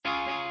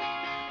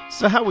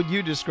So how would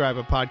you describe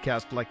a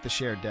podcast like The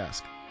Shared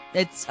Desk?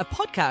 It's a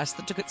podcast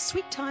that took its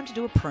sweet time to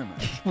do a promo.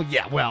 Well,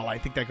 yeah, I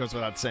think that goes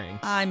without saying.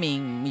 I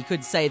mean, you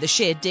could say The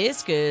Shared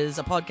Desk is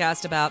a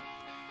podcast about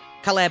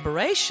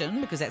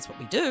collaboration, because that's what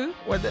we do.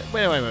 Wait.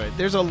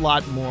 There's a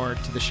lot more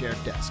to The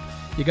Shared Desk.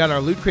 You got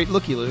our Loot Crate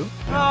Looky-Loo.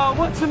 Oh,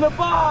 what's in the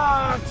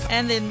box?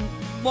 And then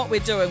what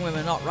we're doing when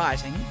we're not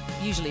writing,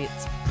 usually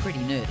it's pretty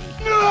nerdy.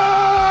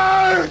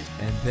 Nerd!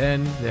 And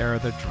then there are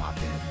the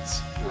drop-ins.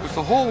 Has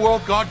the whole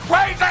world gone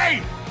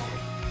crazy?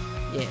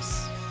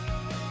 Yes,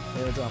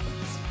 there are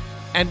drop-ins.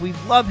 And we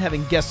love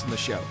having guests on the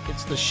show.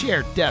 It's The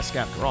Shared Desk,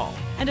 after all.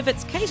 And if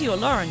it's Katie or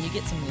Lauren, you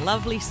get some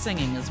lovely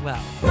singing as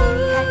well.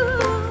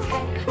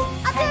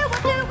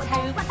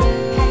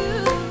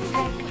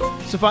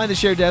 So find The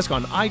Shared Desk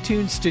on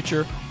iTunes,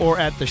 Stitcher, or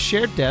at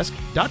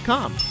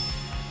theshareddesk.com.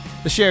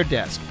 The Shared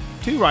Desk.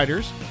 2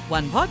 writers.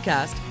 1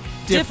 podcast.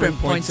 Different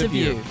points of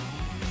view.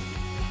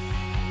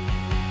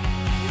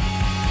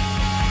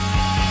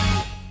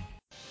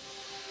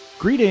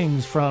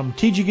 Greetings from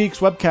TG Geeks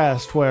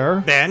Webcast, where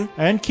Ben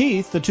and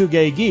Keith, the 2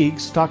 gay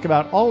geeks, talk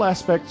about all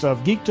aspects of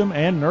geekdom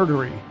and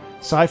nerdery.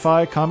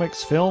 Sci-fi,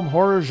 comics, film,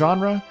 horror,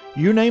 genre,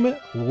 you name it,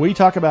 we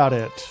talk about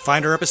it.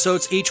 Find our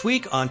episodes each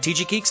week on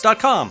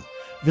tggeeks.com.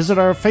 Visit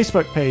our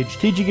Facebook page,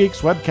 TG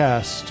Geeks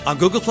Webcast. On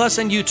Google Plus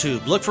and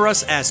YouTube, look for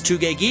us as 2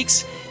 Gay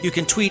Geeks. You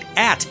can tweet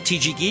at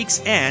TG Geeks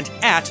and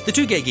at the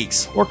 2 Gay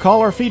Geeks. Or call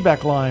our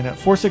feedback line at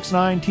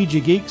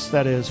 469-TG Geeks.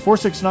 That is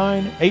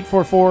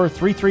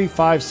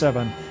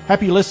 469-844-3357.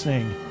 Happy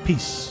listening.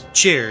 Peace.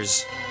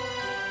 Cheers.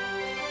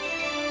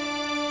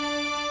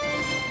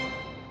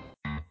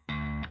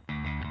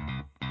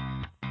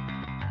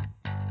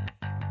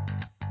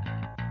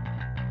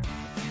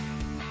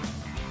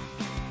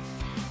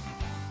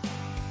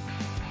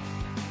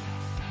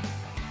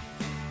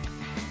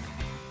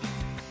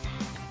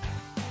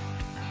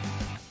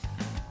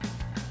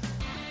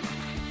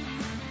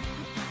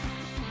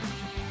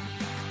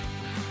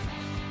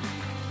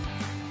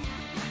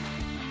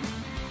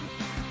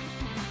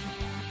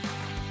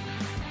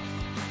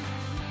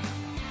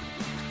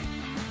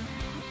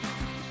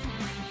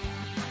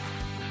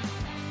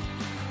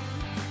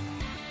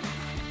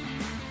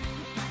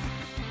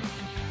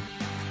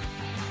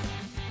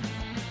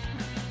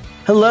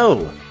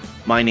 Hello,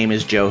 my name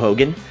is Joe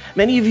Hogan.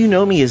 Many of you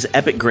know me as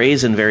Epic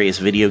Grays in various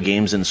video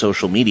games and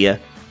social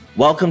media.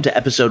 Welcome to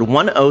episode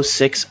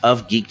 106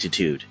 of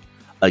Geektitude,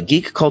 a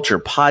geek culture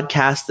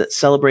podcast that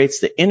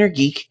celebrates the inner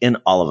geek in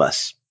all of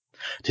us.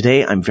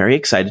 Today, I'm very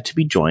excited to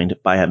be joined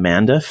by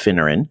Amanda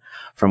Fineran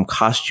from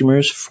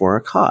Costumers for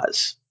a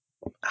Cause.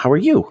 How are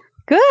you?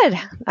 Good.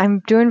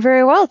 I'm doing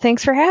very well.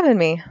 Thanks for having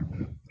me.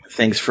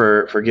 Thanks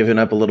for giving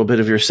up a little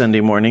bit of your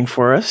Sunday morning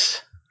for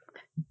us.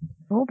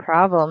 No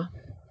problem.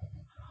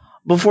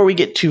 Before we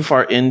get too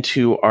far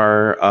into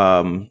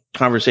our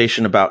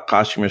conversation about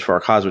Costumers for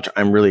a Cause, which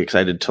I'm really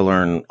excited to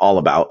learn all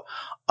about,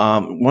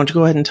 why don't you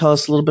go ahead and tell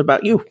us a little bit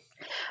about you?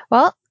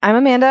 Well, I'm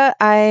Amanda.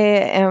 I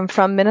am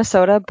from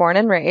Minnesota, born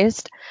and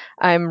raised.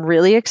 I'm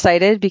really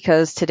excited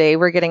because today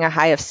we're getting a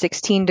high of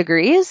 16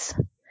 degrees.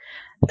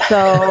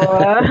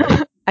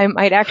 So I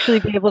might actually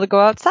be able to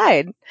go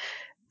outside.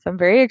 So I'm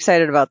very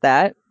excited about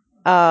that.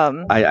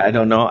 I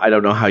don't know. I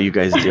don't know how you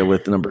guys deal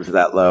with numbers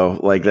that low.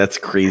 Like, that's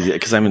crazy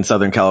because I'm in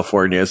Southern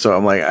California. So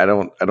I'm like, I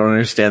don't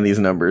understand these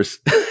numbers.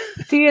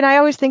 See, and I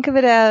always think of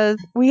it as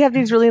we have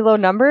these really low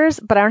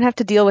numbers, but I don't have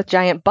to deal with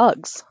giant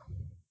bugs.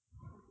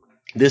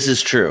 This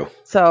is true.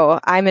 So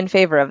I'm in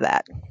favor of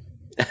that.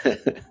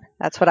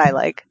 That's what I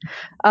like.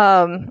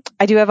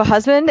 I do have a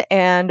husband,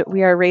 and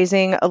we are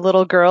raising a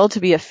little girl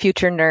to be a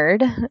future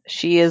nerd.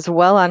 She is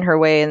well on her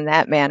way in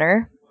that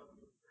manner.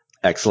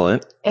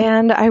 Excellent.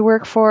 And I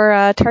work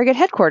for Target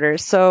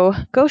headquarters, so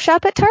go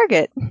shop at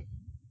Target.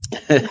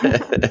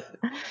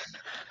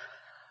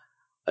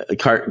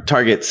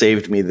 Target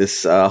saved me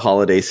this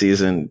holiday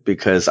season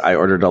because I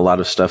ordered a lot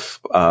of stuff.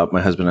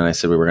 My husband and I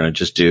said we were going to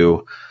just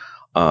do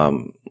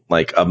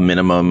like a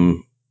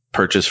minimum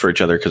purchase for each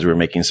other because we were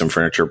making some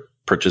furniture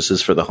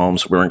purchases for the home,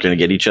 so we weren't going to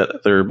get each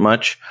other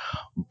much.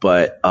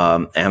 But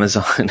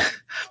Amazon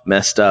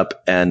messed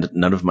up and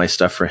none of my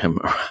stuff for him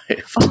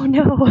arrived. Oh,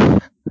 no.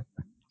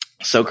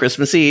 So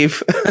Christmas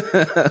Eve,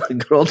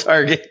 good old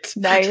Target.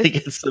 Nice. To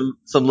get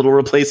some little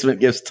replacement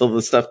gifts till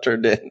the stuff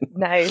turned in.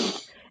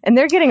 Nice. And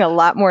they're getting a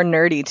lot more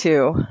nerdy,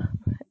 too.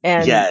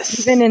 And yes.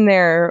 Even in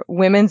their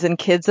women's and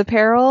kids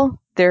apparel,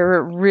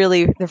 they're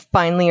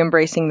finally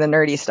embracing the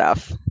nerdy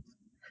stuff.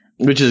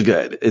 Which is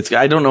good.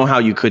 I don't know how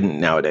you couldn't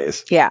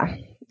nowadays. Yeah.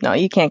 No,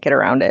 you can't get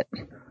around it.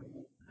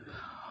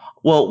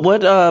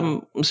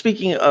 Well,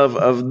 speaking of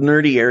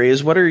nerdy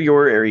areas, what are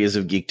your areas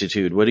of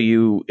geektitude? What do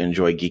you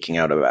enjoy geeking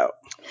out about?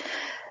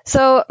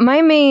 So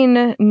my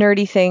main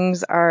nerdy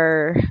things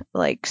are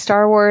like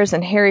Star Wars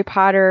and Harry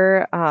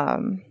Potter.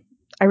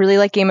 I really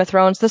like Game of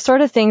Thrones, the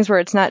sort of things where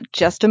it's not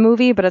just a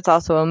movie, but it's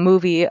also a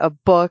movie, a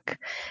book.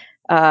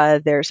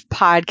 There's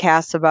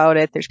podcasts about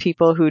it. There's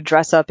people who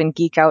dress up and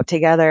geek out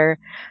together.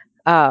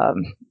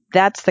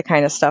 That's the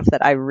kind of stuff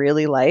that I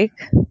really like.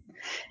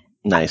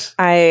 Nice.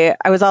 I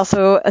was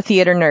also a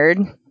theater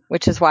nerd.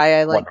 which is why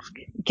I like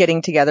Wonderful.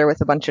 getting together with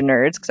a bunch of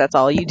nerds, because that's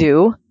all you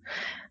do.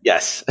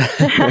 Yes.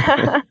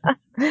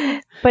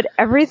 But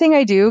everything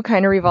I do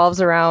kind of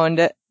revolves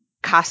around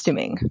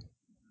costuming.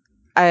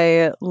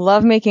 I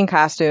love making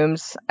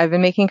costumes. I've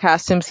been making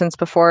costumes since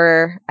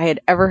before I had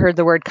ever heard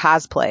the word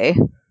cosplay.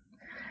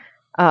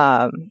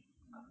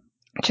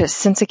 Just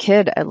since a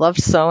kid, I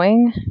loved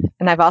sewing,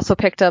 and I've also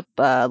picked up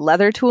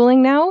leather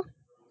tooling now,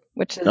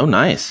 which is, Oh,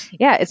 nice.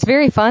 yeah, it's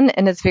very fun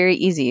and it's very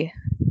easy.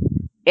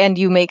 And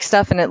you make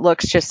stuff and it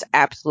looks just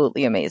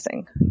absolutely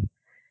amazing.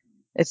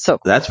 It's so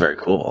cool. That's very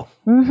cool.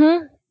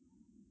 Mm-hmm.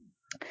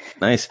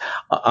 Nice.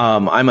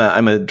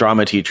 I'm a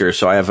drama teacher,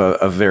 so I have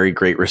a very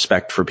great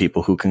respect for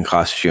people who can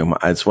costume.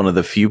 It's one of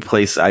the few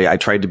places I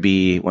tried to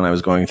be when I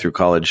was going through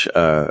college,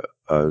 a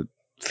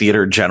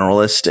theater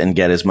generalist and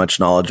get as much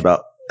knowledge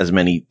about as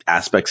many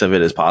aspects of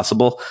it as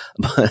possible,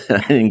 but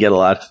I didn't get a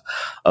lot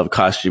of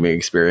costuming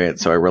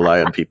experience, so I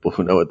rely on people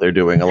who know what they're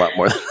doing a lot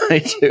more than I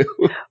do.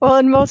 Well,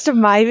 and most of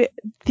my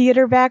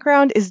theater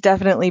background is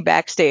definitely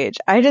backstage.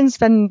 I didn't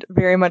spend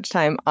very much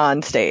time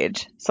on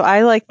stage. So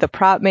I like the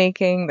prop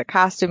making, the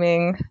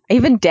costuming. I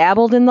even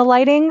dabbled in the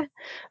lighting,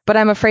 but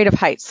I'm afraid of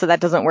heights, so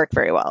that doesn't work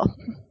very well.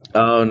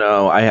 Oh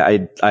no,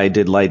 I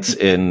did lights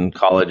in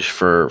college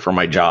for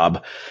my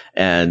job,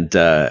 and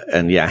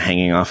yeah,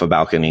 hanging off a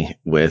balcony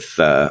with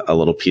a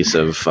little piece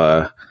of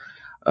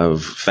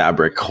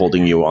fabric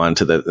holding you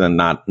onto the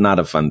not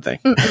a fun thing.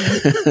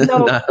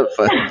 No. Not a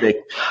fun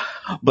thing.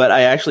 But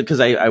I actually,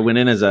 because I went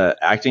in as a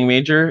acting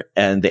major,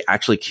 and they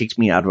actually kicked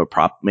me out of a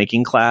prop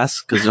making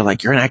class because they're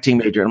like, "You're an acting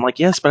major," and I'm like,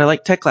 "Yes, but I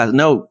like tech class."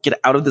 No, get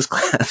out of this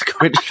class. Go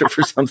register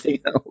for something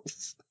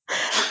else.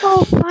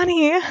 Oh,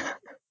 funny.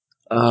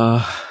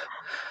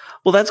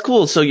 Well, that's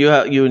cool. So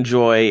you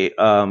enjoy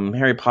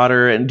Harry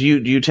Potter, and do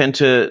you tend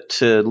to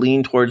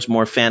lean towards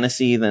more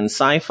fantasy than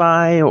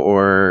sci-fi,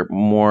 or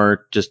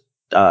more just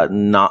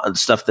not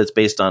stuff that's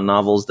based on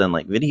novels than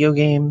like video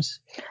games?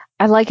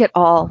 I like it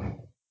all.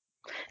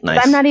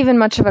 Nice. I'm not even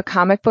much of a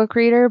comic book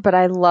reader, but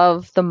I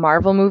love the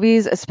Marvel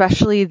movies,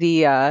 especially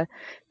the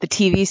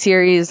TV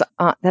series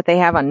that they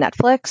have on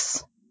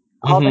Netflix.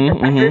 All the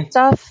Defender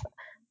stuff.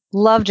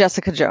 Love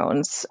Jessica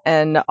Jones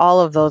and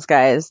all of those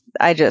guys.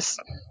 I just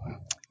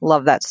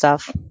love that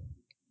stuff.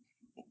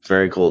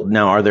 Very cool.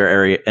 Now, are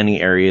there any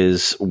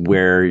areas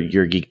where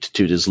your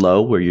geekitude is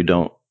low, where you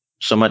don't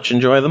so much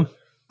enjoy them?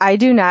 I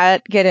do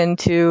not get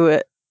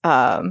into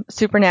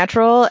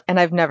Supernatural, and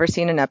I've never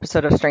seen an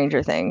episode of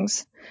Stranger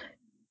Things.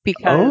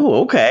 Because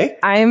okay.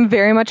 I'm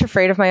very much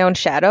afraid of my own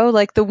shadow.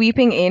 Like the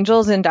Weeping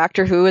Angels in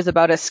Doctor Who is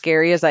about as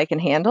scary as I can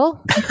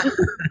handle.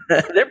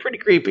 They're pretty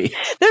creepy.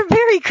 They're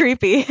very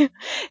creepy.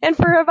 And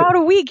for about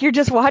a week, you're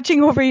just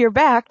watching over your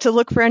back to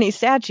look for any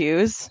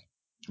statues.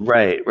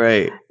 Right.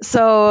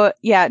 So,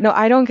 yeah, no,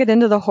 I don't get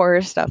into the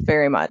horror stuff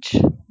very much.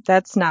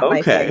 That's not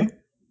my thing.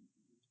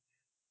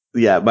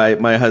 Yeah,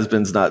 my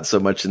husband's not so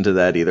much into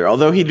that either.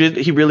 Although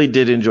he really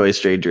did enjoy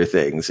Stranger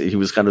Things. He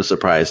was kind of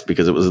surprised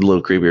because it was a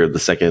little creepier the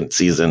second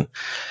season,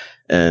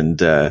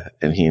 and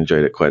he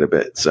enjoyed it quite a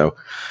bit. So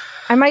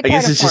I might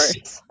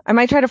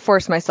try to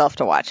force myself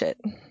to watch it.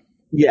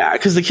 Yeah,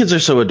 because the kids are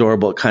so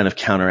adorable, it kind of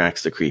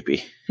counteracts the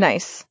creepy.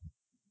 Nice.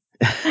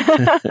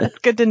 That's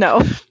good to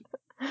know.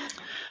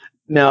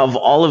 Now, of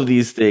all of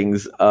these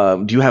things,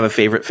 do you have a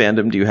favorite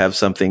fandom? Do you have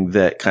something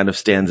that kind of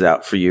stands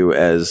out for you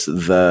as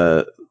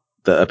the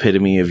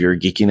epitome of your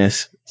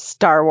geekiness?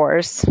 Star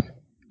Wars.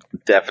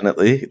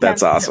 Definitely.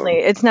 That's awesome.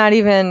 It's not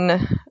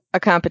even a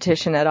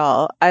competition at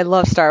all. I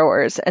love Star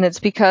Wars, and it's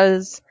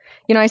because,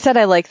 I said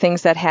I like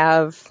things that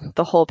have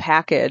the whole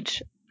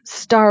package.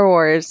 Star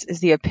Wars is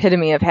the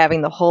epitome of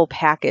having the whole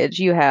package.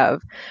 You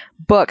have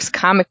books,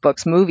 comic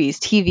books, movies,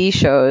 TV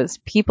shows,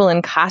 people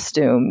in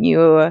costume.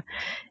 You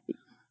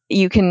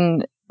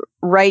can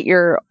write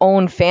your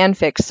own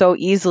fanfic so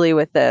easily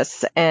with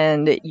this,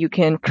 and you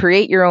can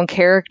create your own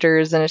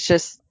characters, and it's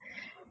just,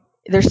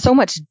 there's so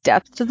much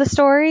depth to the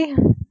story.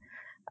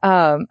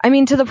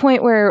 To the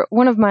point where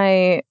one of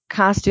my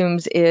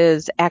costumes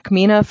is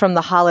Akmina from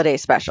the holiday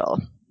special.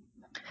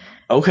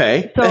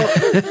 Okay. So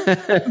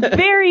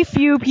very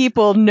few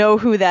people know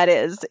who that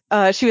is.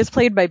 She was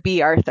played by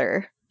B.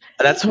 Arthur.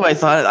 That's who I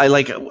thought.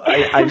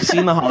 I've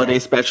seen the holiday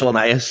special, and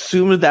I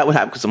assumed that would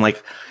happen because I'm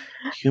like,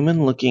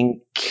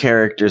 human-looking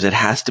characters. It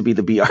has to be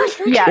the B.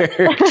 Arthur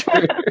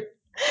character.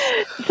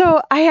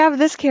 So I have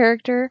this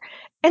character,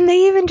 and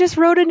they even just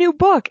wrote a new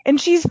book,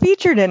 and she's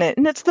featured in it,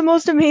 and it's the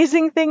most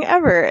amazing thing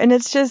ever. And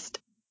it's just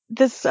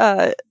this,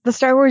 the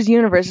Star Wars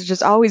universe is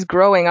just always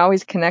growing,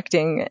 always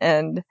connecting,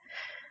 and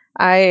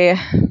I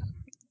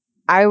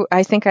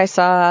think I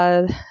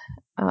saw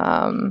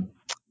the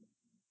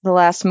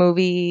last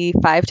movie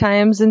 5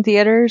 times in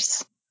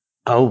theaters.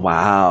 Oh,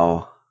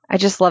 wow. I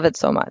just love it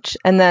so much.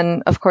 And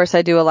then, of course,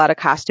 I do a lot of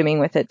costuming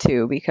with it,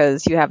 too,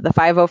 because you have the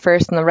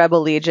 501st and the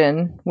Rebel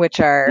Legion, which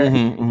are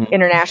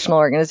international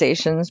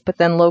organizations. But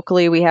then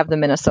locally, we have the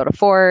Minnesota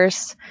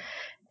Force.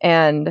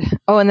 And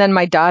then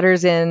my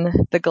daughter's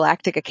in the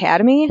Galactic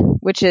Academy,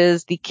 which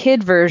is the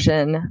kid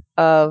version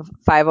of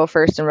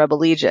 501st and Rebel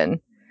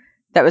Legion.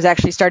 that was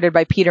actually started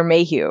by Peter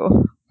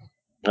Mayhew.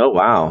 Oh,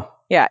 wow.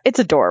 Yeah, it's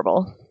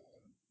adorable.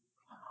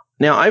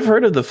 Now, I've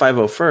heard of the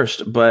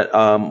 501st, but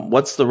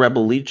what's the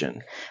Rebel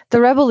Legion?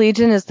 The Rebel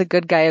Legion is the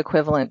good guy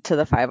equivalent to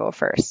the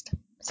 501st.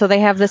 So they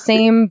have the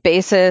same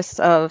basis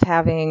of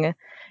having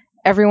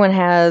everyone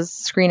has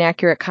screen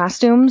accurate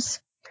costumes,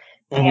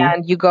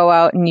 and you go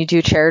out and you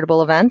do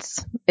charitable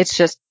events. It's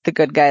just the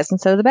good guys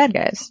instead of the bad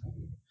guys.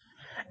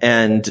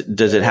 And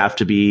does it have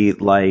to be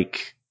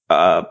like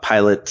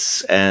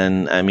pilots?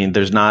 And I mean,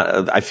 there's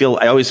not. I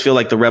always feel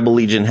like the Rebel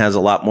Legion has a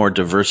lot more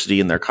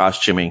diversity in their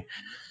costuming.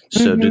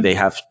 So do they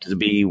have to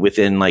be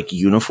within like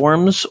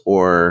uniforms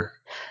or?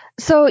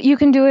 So you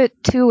can do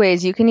it two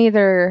ways. You can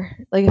either,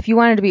 like, if you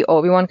wanted to be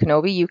Obi-Wan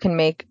Kenobi, you can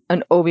make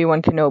an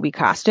Obi-Wan Kenobi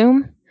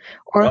costume.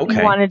 Or if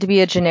you wanted to be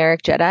a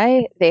generic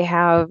Jedi, they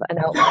have an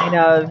outline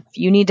of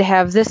you need to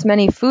have this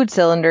many food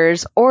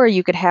cylinders, or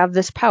you could have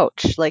this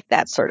pouch, like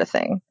that sort of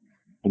thing.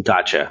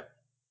 Gotcha.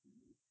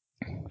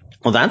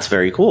 Well, that's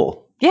very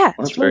cool. Yeah,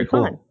 that's it's really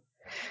very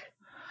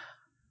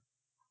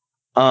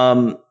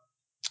cool.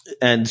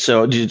 And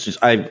so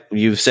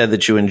you've said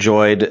that you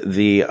enjoyed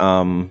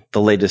the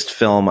latest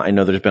film. I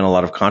know there's been a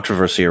lot of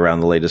controversy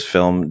around the latest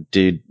film.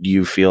 Did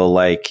you feel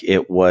like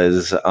it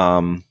was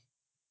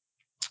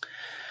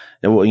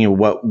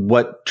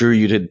what drew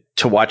you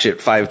to watch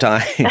it 5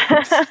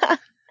 times?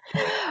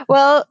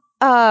 Well,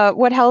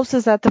 what helps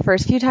is that the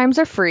first few times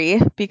are free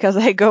because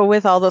I go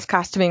with all those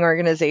costuming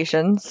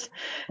organizations.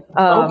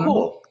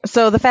 Cool.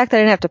 So the fact that I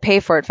didn't have to pay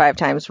for it 5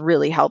 times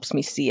really helps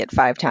me see it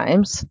 5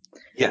 times.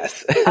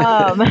 Yes.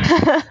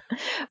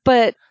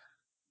 But,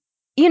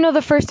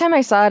 the first time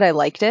I saw it, I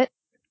liked it.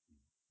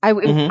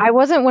 I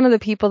wasn't one of the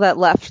people that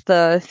left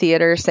the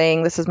theater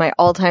saying this is my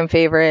all-time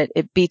favorite.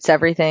 It beats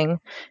everything,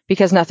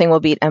 because nothing will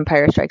beat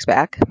Empire Strikes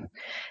Back.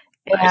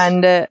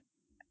 Nice.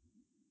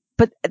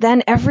 But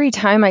then every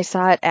time I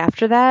saw it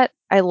after that,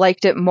 I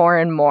liked it more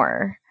and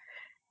more.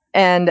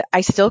 And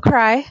I still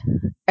cry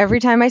every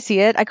time I see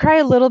it. I cry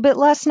a little bit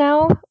less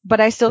now,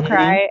 but I still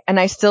cry and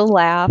I still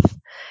laugh.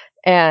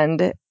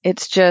 And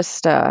it's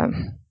just,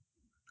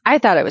 I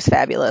thought it was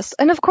fabulous.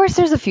 And of course,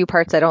 there's a few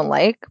parts I don't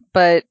like,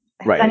 but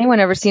has anyone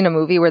ever seen a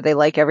movie where they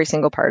like every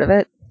single part of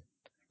it?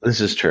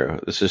 This is true.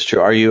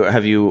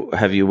 Have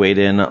you weighed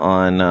in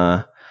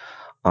on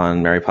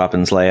Mary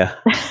Poppins Leia?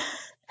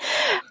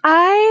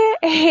 I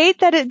hate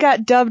that it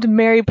got dubbed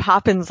Mary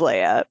Poppins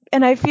Leia,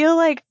 and I feel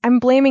like I'm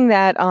blaming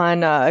that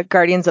on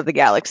Guardians of the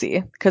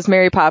Galaxy, because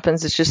Mary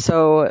Poppins is just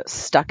so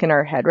stuck in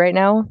our head right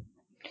now.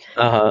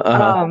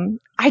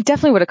 I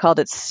definitely would have called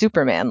it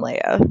Superman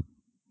Leia.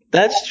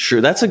 That's true.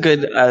 That's a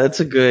good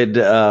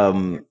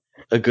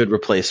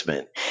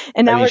replacement.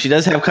 And now she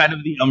does have kind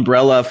of the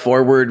umbrella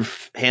forward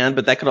hand,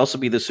 but that could also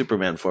be the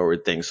Superman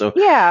forward thing. So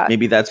yeah,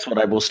 maybe that's what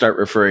I will start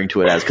referring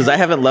to it as, because I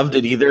haven't loved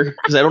it either,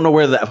 because I don't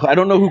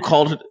know who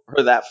called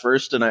her that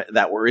first, and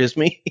that worries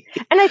me.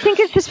 And I think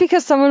it's just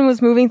because someone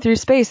was moving through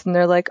space and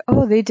they're like,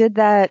 oh, they did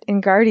that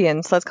in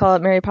Guardians, let's call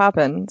it Mary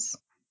Poppins.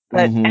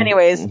 But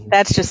anyways,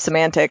 that's just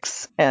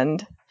semantics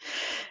and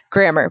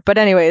grammar. But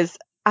anyways,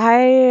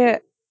 I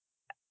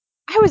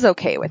was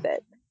okay with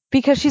it,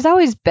 because she's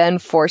always been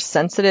force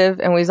sensitive,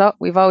 and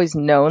we've always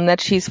known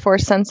that she's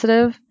force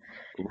sensitive.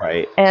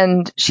 Right.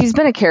 And she's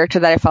been a character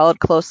that I followed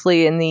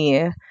closely in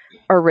the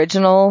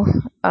original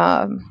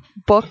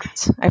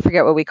books. I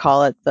forget what we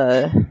call it,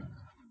 the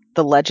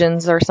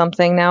Legends or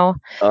something now.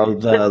 Oh,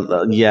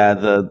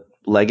 the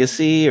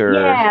Legacy, or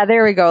yeah,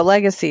 there we go,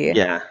 Legacy.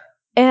 Yeah.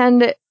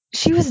 And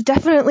she was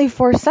definitely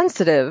force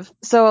sensitive.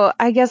 So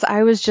I guess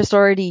I was just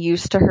already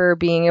used to her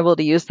being able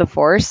to use the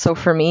force. So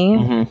for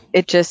me,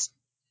 it just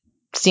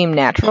seemed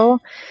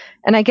natural.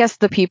 And I guess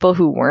the people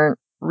who weren't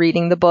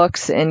reading the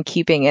books and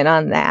keeping in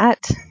on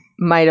that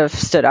might have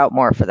stood out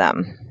more for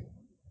them.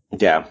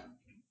 Yeah.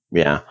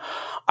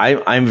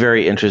 I'm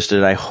very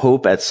interested. I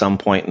hope at some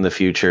point in the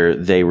future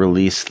they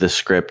release the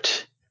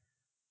script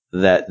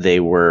that they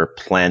were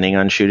planning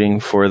on shooting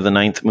for the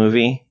 9th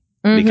movie.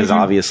 Because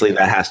obviously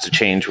that has to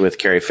change with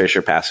Carrie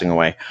Fisher passing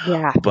away.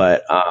 Yeah.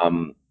 But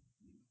I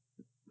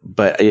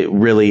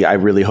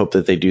really hope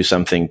that they do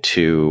something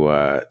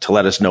to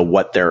let us know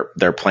what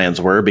their plans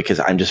were,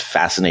 because I'm just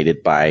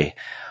fascinated by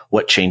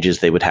what changes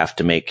they would have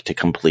to make to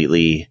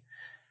completely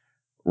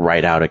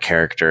write out a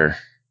character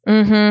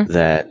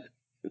that,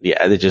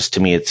 to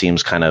me it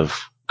seems kind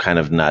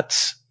of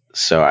nuts.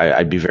 So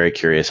I'd be very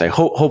curious.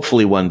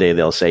 Hopefully one day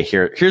they'll say,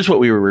 here's what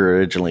we were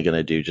originally going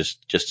to do, just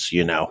so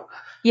you know.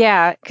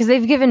 Yeah, because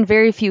they've given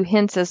very few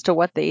hints as to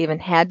what they even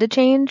had to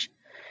change.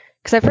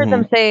 Because I've heard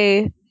them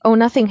say, oh,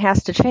 nothing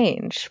has to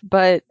change,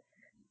 but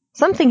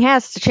something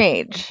has to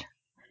change.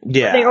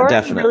 Yeah, they were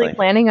definitely really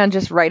planning on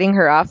just writing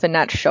her off and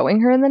not showing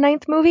her in the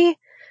 9th movie,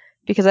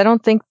 because I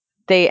don't think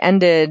they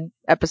ended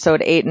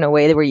episode 8 in a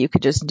way where you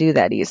could just do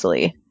that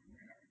easily.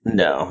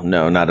 No,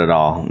 not at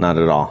all.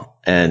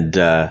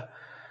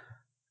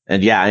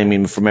 And yeah, I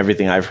mean, from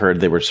everything I've heard,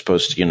 they were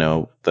supposed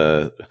to,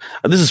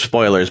 this is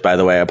spoilers, by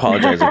the way. I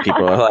apologize if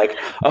people are like,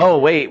 oh,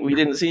 wait, we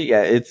didn't see it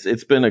yet.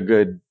 It's been a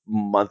good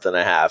month and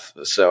a half.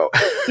 So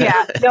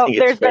yeah, no,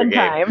 there's been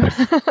time.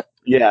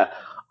 Yeah.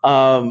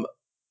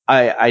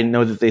 I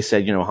know that they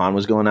said, Han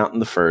was going out in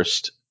the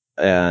first,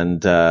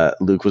 and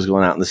Luke was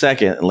going out in the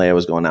second, and Leia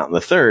was going out in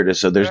the third.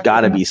 So there's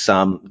got to be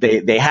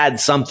they had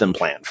something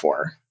planned for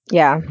her.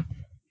 Yeah.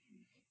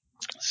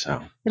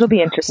 So It'll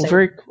be interesting. Well,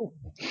 very cool.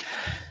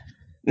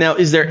 Now,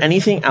 is there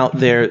anything out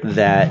there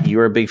that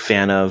you're a big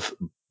fan of,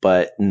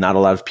 but not a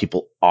lot of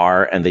people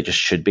are, and they just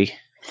should be?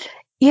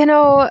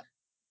 I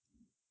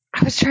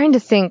was trying to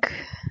think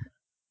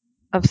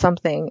of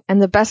something,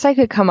 and the best I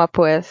could come up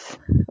with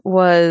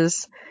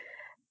was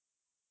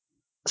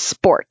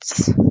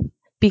sports.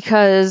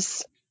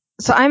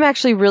 So I'm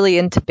actually really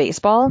into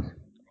baseball,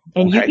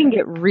 and you can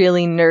get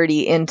really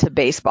nerdy into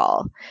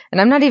baseball.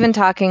 And I'm not even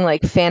talking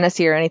like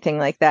fantasy or anything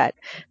like that.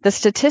 The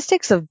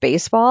statistics of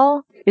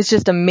baseball is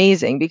just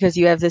amazing because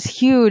you have this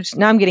huge,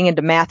 now I'm getting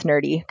into math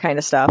nerdy kind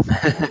of stuff.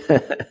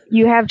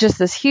 You have just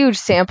this huge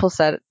sample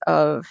set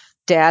of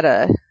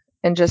data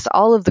and just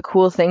all of the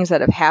cool things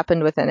that have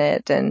happened within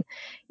it. And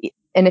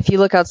if you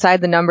look outside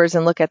the numbers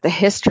and look at the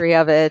history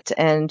of it,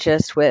 and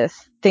just with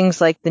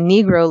things like the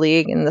Negro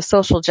League and the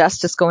social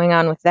justice going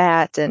on with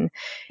that, and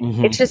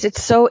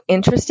it's so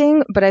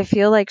interesting. But I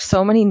feel like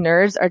so many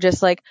nerds are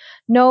just like,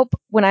 nope,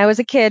 when I was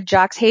a kid,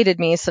 jocks hated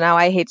me, so now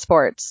I hate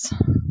sports.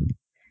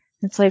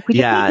 It's like, we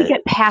just need to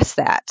get past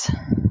that.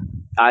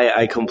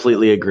 I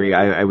completely agree.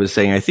 I was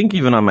saying, I think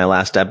even on my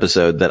last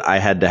episode, that I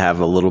had to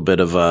have a little bit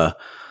of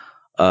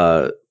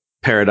a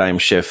paradigm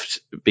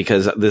shift,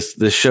 because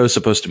this show is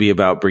supposed to be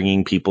about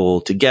bringing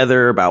people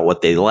together about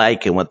what they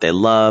like and what they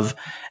love.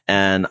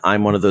 And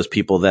I'm one of those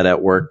people that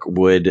at work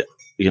would,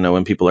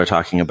 when people are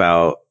talking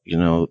about,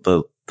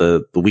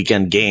 the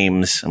weekend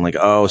games, I'm like,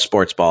 oh,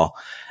 sports ball,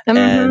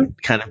 and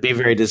kind of be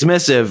very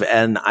dismissive.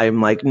 And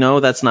I'm like, no,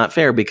 that's not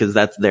fair, because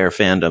that's their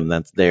fandom.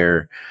 That's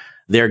their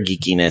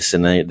geekiness,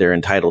 and they're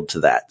entitled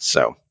to that.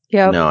 So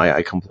no,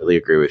 I completely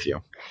agree with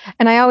you.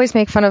 And I always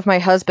make fun of my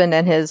husband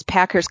and his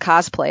Packers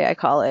cosplay, I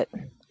call it.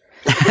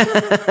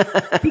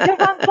 Because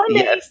on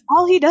Sunday,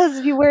 all he does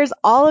is he wears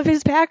all of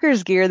his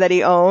Packers gear that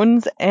he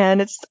owns,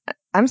 and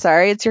I'm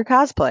sorry, it's your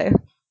cosplay.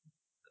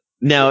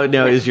 Now,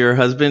 is your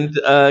husband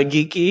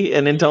geeky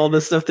and into all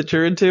the stuff that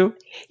you're into?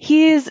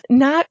 He's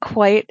not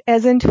quite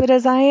as into it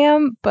as I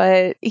am,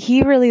 but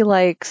he really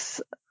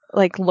likes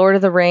like Lord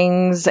of the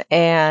Rings,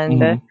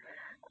 and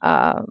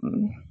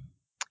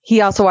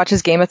he also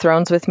watches Game of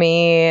Thrones with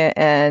me,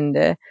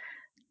 and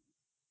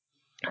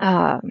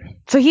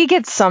so he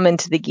gets some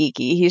into the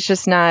geeky. He's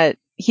just not,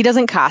 he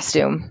doesn't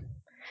costume.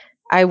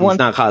 He's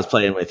not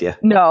cosplaying with you.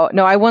 No,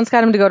 I once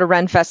got him to go to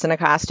Renfest in a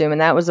costume,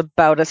 and that was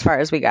about as far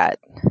as we got.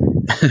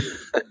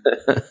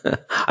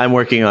 I'm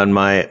working on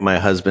my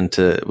husband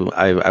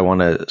I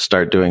want to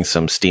start doing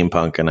some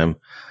steampunk, and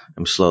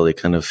I'm slowly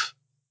kind of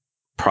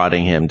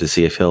prodding him to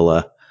see if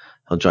he'll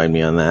join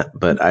me on that.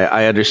 But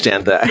I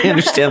understand that. I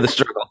understand the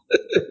struggle.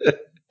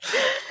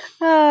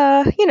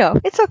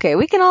 It's okay.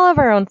 We can all have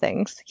our own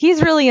things.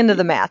 He's really into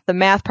the math. The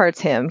math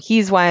part's him.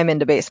 He's why I'm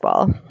into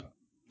baseball.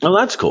 Oh,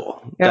 that's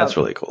cool. Yep. That's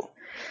really cool.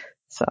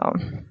 So.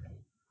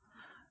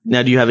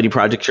 Now, do you have any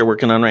projects you're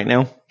working on right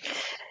now?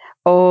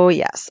 Oh,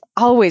 yes.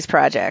 Always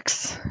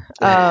projects.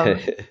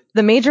 The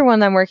major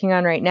one I'm working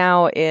on right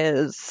now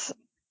is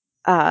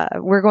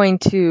we're going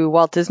to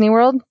Walt Disney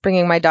World,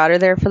 bringing my daughter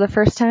there for the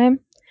first time.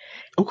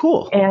 Oh,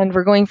 cool. And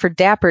we're going for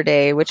Dapper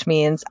Day, which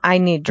means I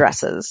need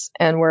dresses.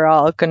 And we're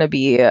all going to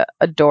be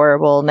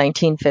adorable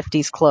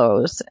 1950s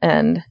clothes.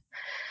 And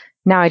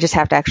now I just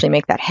have to actually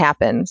make that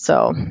happen.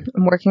 So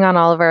I'm working on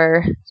all of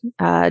our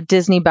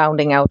Disney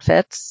bounding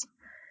outfits.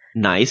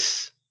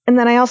 Nice. And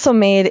then I also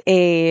made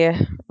a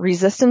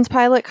Resistance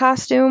pilot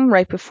costume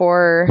right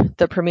before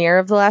the premiere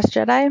of The Last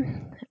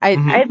Jedi. I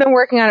had been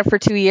working on it for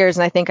 2 years,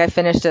 and I think I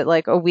finished it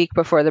like a week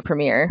before the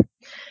premiere.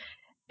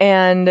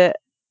 And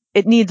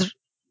it needs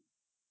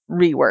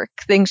rework.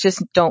 Things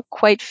just don't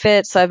quite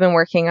fit, so I've been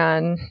working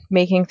on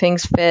making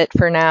things fit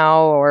for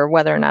now, or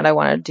whether or not I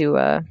want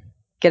to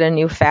get a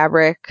new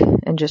fabric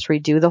and just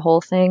redo the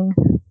whole thing.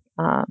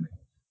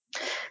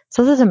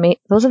 So those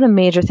are the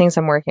major things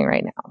I'm working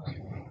right now.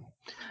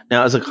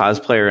 Now, as a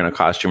cosplayer and a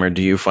costumer,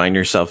 do you find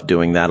yourself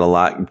doing that a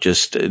lot?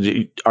 Just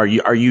are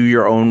you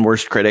your own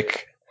worst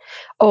critic?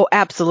 Oh,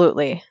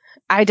 absolutely.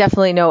 I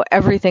definitely know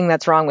everything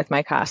that's wrong with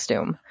my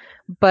costume.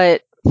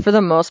 But for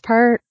the most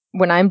part,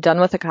 when I'm done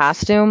with a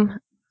costume,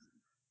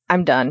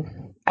 I'm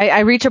done.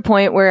 I reach a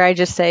point where I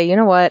just say, you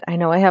know what? I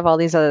know I have all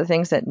these other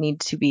things that need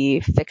to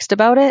be fixed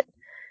about it.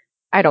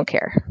 I don't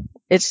care.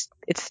 It's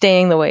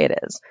staying the way it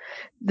is.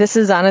 This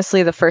is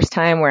honestly the first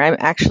time where I'm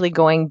actually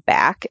going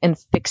back and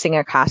fixing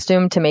a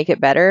costume to make it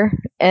better,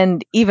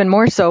 and even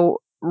more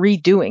so,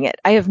 redoing it.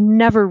 I have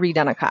never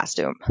redone a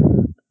costume.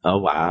 Oh,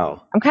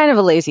 wow. I'm kind of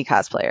a lazy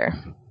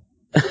cosplayer.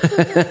 Well,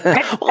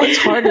 it's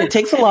hard. It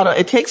takes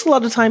a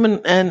lot of time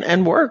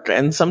and work,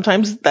 and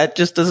sometimes that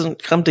just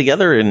doesn't come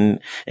together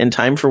in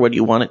time for what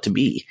you want it to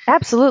be.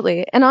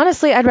 Absolutely. And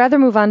honestly, I'd rather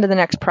move on to the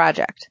next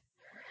project.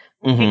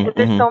 Because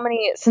there's so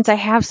many, since I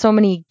have so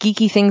many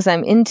geeky things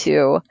I'm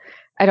into,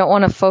 I don't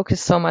want to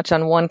focus so much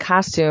on one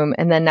costume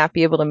and then not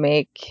be able to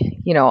make,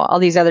 all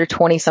these other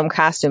 20 some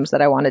costumes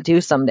that I want to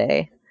do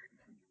someday.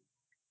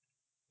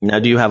 Now,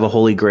 do you have a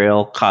Holy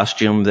Grail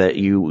costume that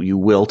you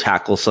will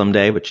tackle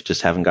someday, but you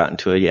just haven't gotten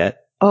to it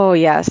yet? Oh,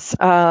 yes.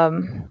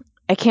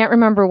 I can't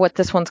remember what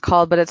this one's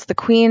called, but it's the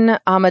Queen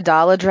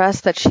Amidala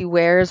dress that she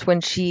wears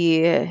when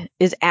she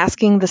is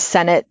asking the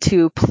Senate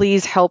to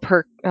please help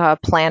her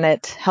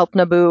planet, help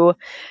Naboo.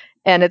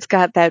 And it's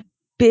got that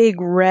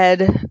big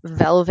red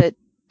velvet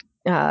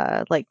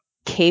like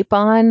cape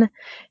on,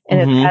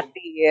 and it's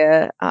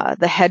got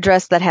the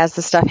headdress that has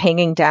the stuff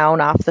hanging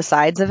down off the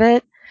sides of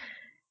it.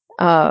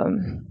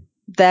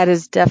 That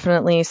is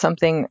definitely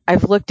something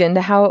I've looked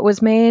into how it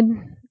was made,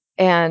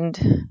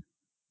 and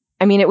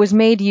I mean, it was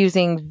made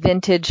using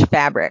vintage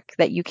fabric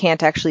that you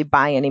can't actually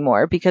buy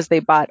anymore because they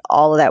bought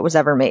all of that was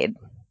ever made.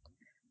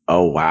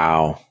 Oh,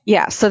 wow.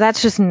 Yeah, so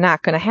that's just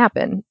not going to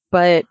happen.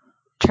 But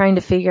trying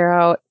to figure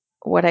out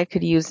what I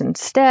could use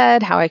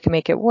instead, how I can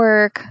make it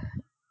work.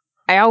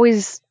 I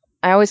always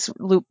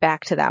loop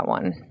back to that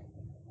one.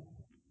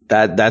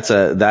 That's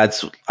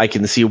I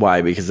can see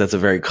why, because that's a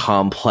very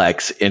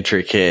complex,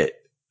 intricate,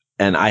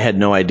 and I had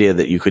no idea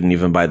that you couldn't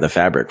even buy the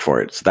fabric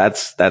for it. So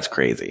that's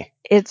crazy.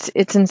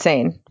 It's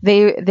insane.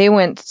 They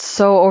went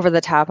so over the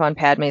top on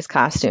Padme's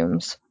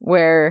costumes,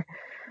 where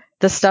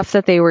the stuff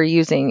that they were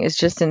using is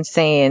just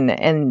insane,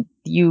 and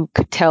you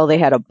could tell they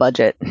had a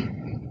budget.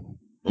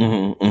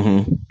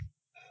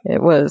 It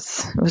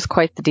was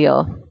quite the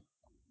deal.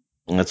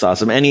 That's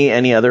awesome.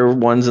 Any other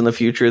ones in the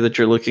future that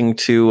you're looking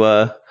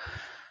to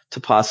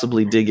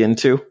possibly dig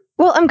into?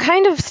 Well, I'm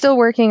kind of still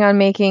working on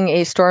making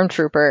a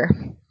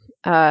stormtrooper.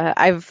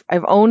 I've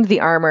owned the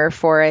armor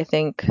for I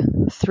think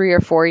 3 or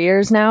 4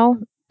 years now,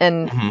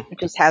 and it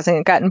just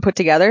hasn't gotten put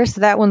together.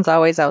 So that one's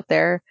always out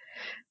there.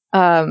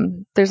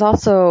 There's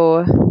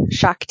also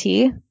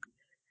Shakti.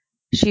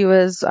 She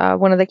was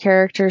one of the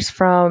characters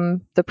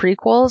from the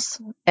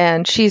prequels,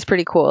 and she's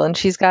pretty cool. And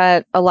she's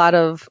got a lot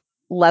of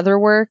leather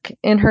work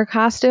in her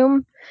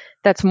costume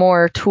that's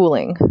more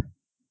tooling.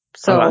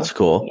 So that's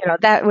cool.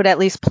 That would at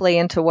least play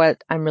into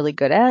what I'm really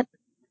good at.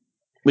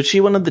 Was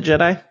she one of the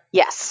Jedi?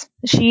 Yes.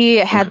 She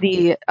had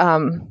the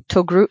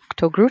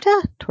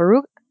Togruta?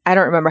 I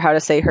don't remember how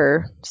to say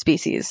her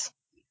species.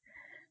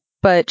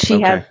 But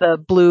she has the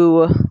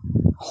blue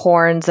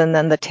horns and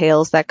then the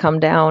tails that come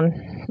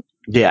down.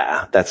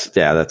 Yeah, that's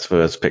what I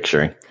was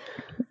picturing.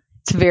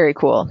 It's very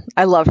cool.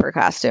 I love her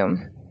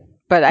costume.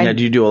 But now,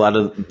 do you do a lot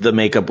of the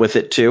makeup with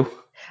it too?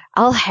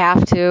 I'll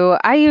have to.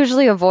 I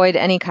usually avoid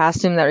any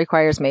costume that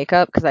requires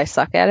makeup because I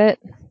suck at it.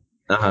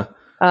 I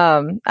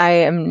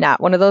am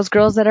not one of those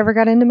girls that ever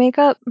got into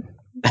makeup.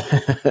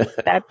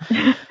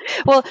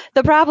 Well,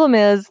 the problem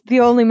is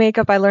the only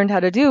makeup I learned how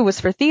to do was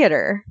for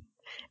theater.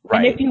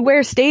 Right. And if you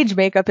wear stage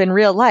makeup in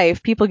real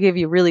life, people give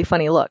you really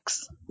funny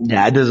looks.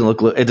 Yeah, it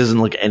doesn't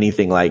look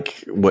anything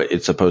like what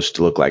it's supposed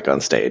to look like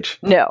on stage.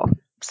 No.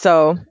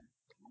 So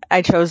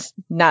I chose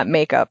not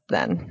makeup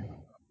then.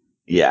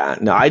 Yeah,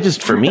 no,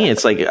 for me,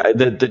 it's like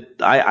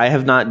I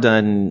have not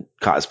done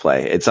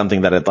cosplay. It's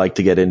something that I'd like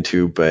to get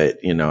into, but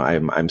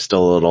I'm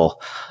still a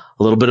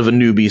little bit of a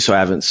newbie, so I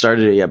haven't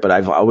started it yet. But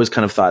I've always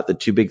kind of thought the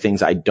two big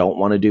things I don't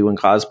want to do in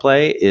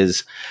cosplay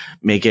is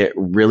make it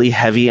really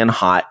heavy and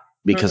hot,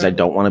 because I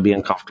don't want to be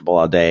uncomfortable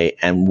all day.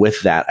 And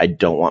with that, I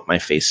don't want my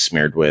face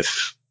smeared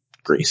with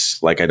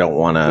grease. Like I don't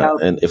want to,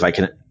 and if I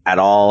can at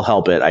all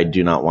help it, I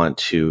do not want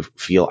to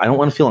feel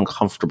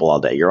uncomfortable all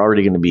day. You're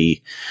already going to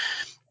be,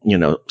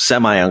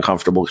 semi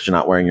uncomfortable because you're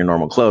not wearing your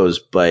normal clothes.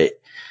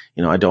 But,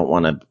 I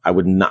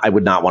would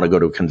not want to go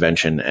to a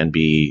convention and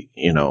be,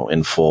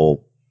 in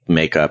full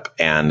makeup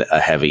and a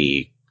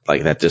heavy,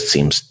 like that just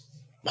seems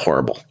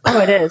horrible.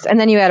 Oh, it is. And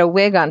then you add a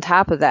wig on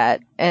top of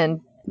that,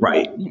 and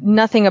right.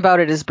 Nothing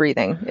about it is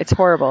breathing. It's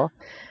horrible.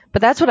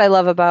 But that's what I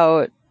love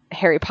about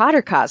Harry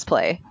Potter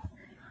cosplay.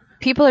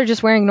 People are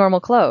just wearing normal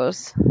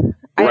clothes.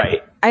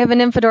 Right. I have an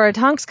Infidora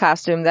Tonks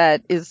costume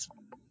that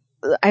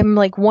I'm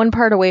like one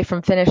part away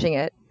from finishing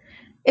it.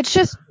 It's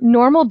just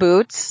normal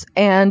boots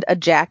and a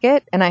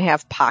jacket, and I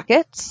have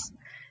pockets.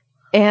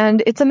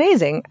 And it's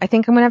amazing. I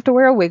think I'm going to have to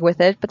wear a wig with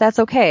it, but that's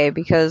okay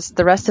because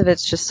the rest of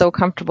it's just so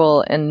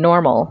comfortable and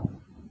normal.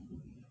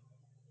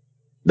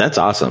 That's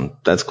awesome.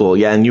 That's cool.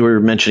 Yeah, and you were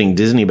mentioning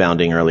Disney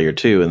bounding earlier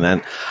too, and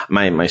then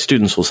my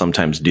students will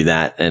sometimes do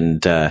that,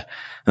 and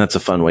that's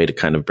a fun way to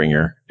kind of bring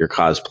your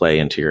cosplay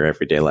into your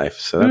everyday life.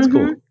 So that's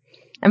cool.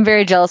 I'm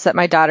very jealous that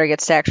my daughter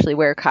gets to actually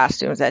wear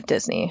costumes at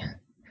Disney.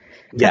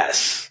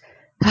 Yes.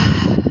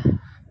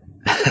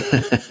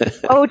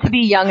 Oh, to be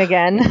young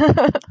again.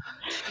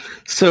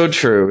 So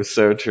true.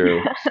 So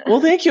true.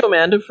 Well, thank you,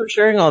 Amanda, for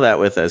sharing all that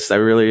with us. I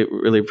really,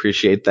 really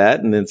appreciate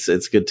that. And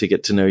it's good to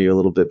get to know you a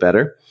little bit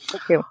better.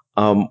 Thank you.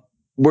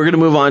 We're going to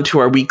move on to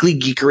our weekly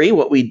geekery,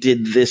 what we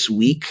did this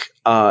week,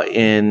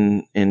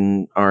 in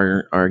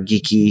our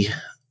geeky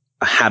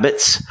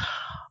habits.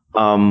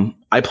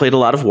 I played a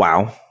lot of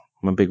WoW.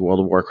 I'm a big World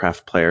of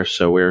Warcraft player,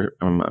 so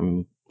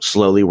I'm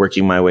slowly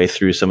working my way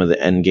through some of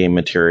the end game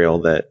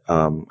material that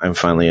I'm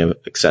finally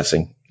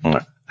accessing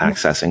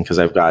because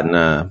I've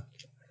gotten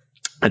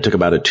I took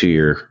about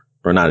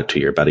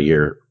about a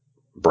year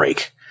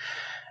break.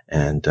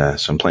 And so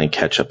I'm playing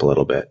catch up a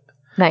little bit.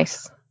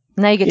 Nice.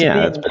 Now you get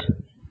to binge.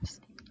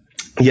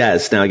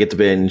 Yes, now I get to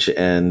binge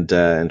and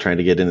trying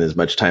to get in as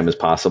much time as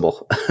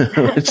possible,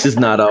 which is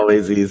not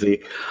always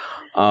easy.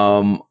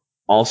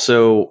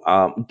 Also,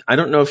 I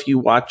don't know if you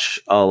watch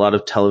a lot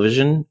of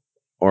television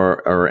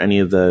or any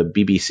of the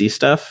BBC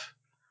stuff.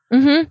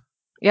 Mm-hmm.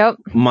 Yep.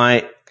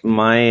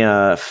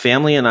 My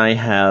family and I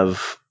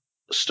have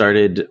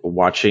started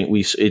watching.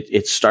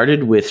 It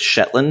started with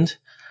Shetland,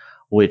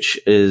 which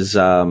is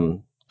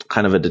kind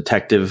of a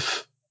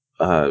detective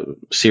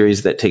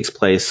series that takes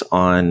place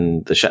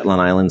on the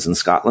Shetland Islands in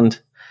Scotland.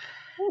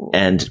 Ooh.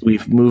 And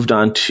we've moved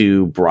on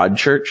to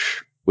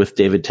Broadchurch with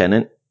David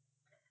Tennant.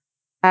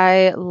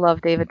 I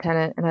love David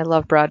Tennant and I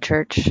love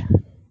Broadchurch.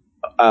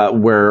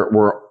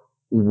 We're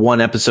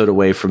one episode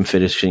away from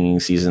finishing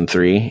season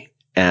 3,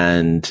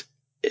 and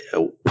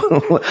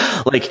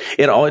like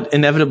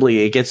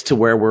inevitably it gets to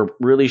where we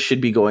really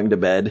should be going to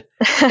bed,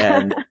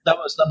 and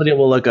somebody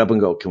will look up and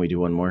go, "Can we do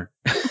one more?"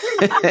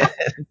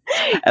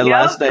 And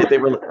last night they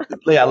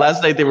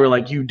were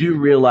like, "You do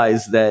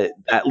realize that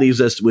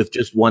leaves us with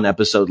just one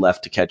episode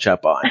left to catch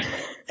up on."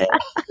 And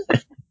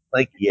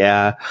like,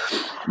 yeah,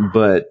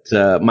 but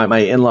my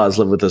in-laws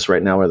live with us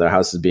right now, where their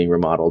house is being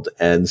remodeled,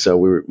 and so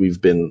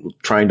we've been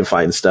trying to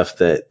find stuff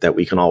that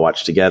we can all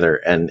watch together,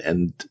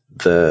 and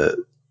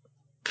the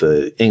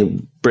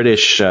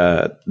British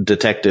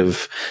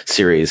detective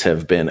series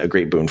have been a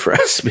great boon for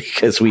us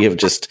because we have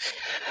just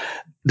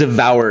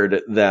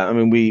devoured them. I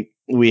mean,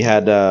 we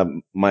had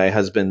my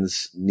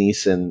husband's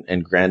niece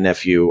and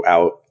grandnephew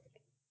out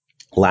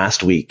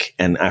last week,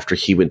 and after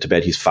he went to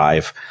bed, he's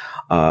 5.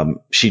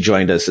 She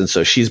joined us, and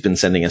so she's been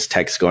sending us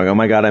texts going, "Oh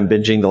my God, I'm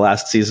binging the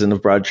last season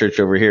of Broadchurch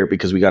over here,"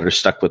 because we got her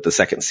stuck with the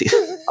second season.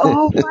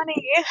 Oh,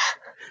 funny.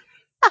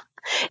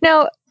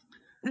 Now,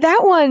 that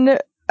one,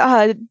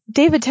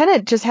 David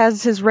Tennant just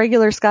has his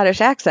regular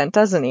Scottish accent,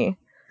 doesn't he?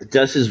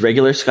 Does his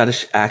regular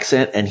Scottish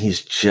accent, and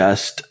he's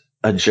just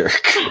a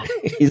jerk.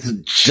 He's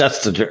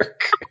just a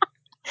jerk.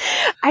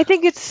 I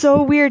think it's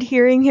so weird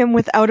hearing him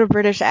without a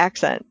British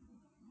accent.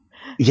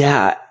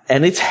 Yeah,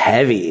 and it's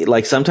heavy.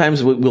 Like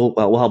sometimes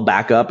we'll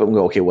back up and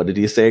go, "Okay, what did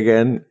he say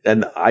again?"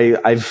 And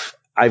I've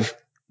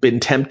been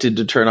tempted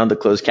to turn on the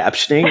closed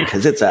captioning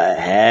because it's a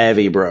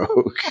heavy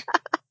broke.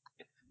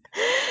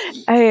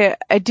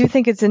 I do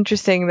think it's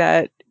interesting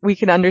that we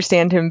can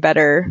understand him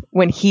better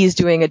when he's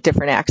doing a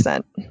different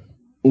accent.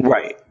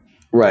 Right.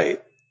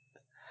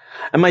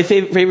 And my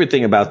favorite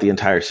thing about the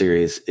entire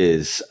series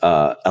is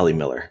Ellie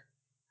Miller.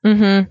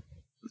 Mm-hmm.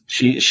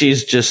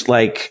 She's just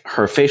like,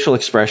 her facial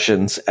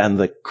expressions and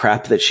the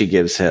crap that she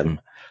gives him,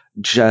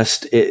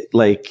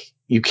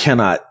 you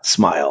cannot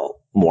smile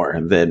more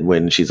than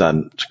when she's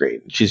on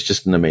screen. She's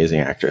just an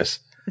amazing actress.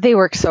 They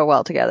work so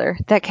well together.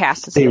 That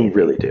cast is amazing. They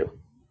really do.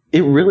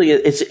 It really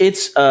is.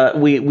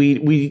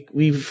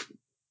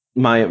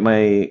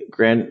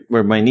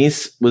 My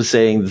niece was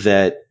saying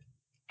that,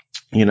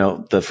 you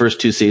know, the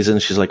first 2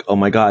 seasons, she's like, "Oh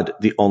my God,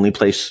 the only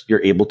place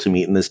you're able to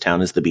meet in this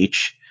town is the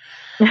beach."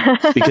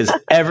 Because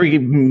every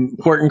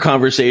important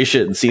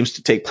conversation seems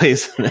to take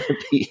place on the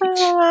beach.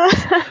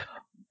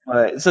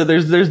 So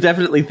there's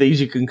definitely things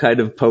you can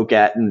kind of poke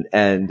at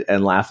and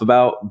laugh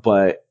about,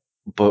 but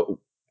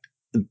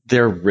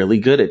they're really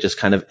good at just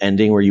kind of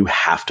ending where you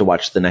have to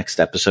watch the next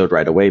episode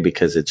right away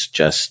because it's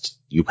just,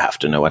 you have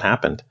to know what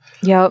happened.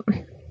 Yep.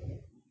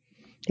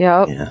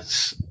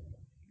 Yes.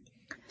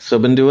 So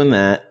I've been doing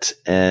that,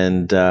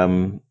 and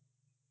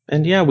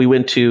yeah,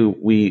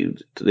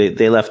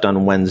 they left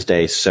on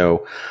Wednesday,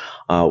 so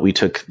we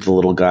took the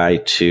little guy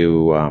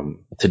to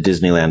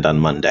Disneyland on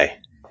Monday,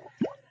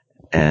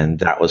 and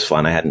that was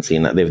fun. I hadn't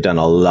seen that. They've done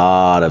a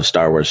lot of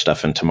StarArs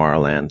stuff in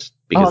Tomorrowland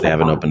because they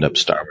haven't opened up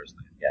Star Wars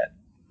yet.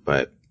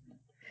 But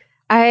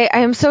I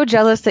am so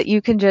jealous that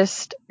you can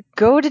just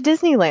go to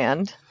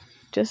Disneyland.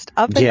 Just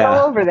up and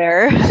go over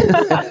there.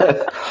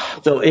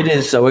 So it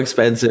is so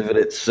expensive and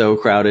it's so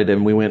crowded,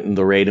 and we went in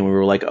the rain and we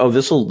were like, "Oh,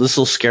 this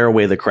will scare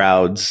away the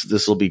crowds.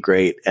 This will be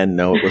great." And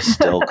no, it was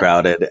still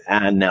crowded,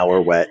 and now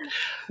we're wet.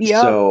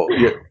 Yep. So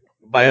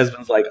my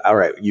husband's like, "All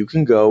right, you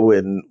can go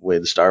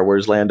when Star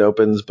Wars Land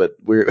opens, but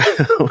we're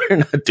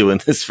not doing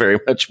this very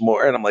much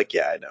more." And I'm like,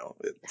 "Yeah, I know.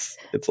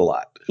 It's a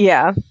lot."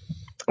 Yeah.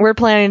 We're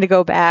planning to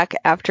go back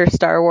after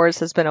Star Wars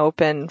has been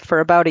open for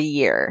about a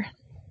year.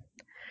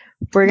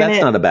 That's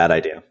not a bad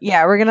idea.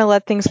 Yeah, we're going to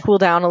let things cool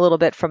down a little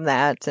bit from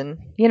that. And,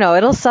 you know,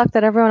 it'll suck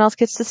that everyone else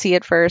gets to see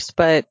it first,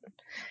 but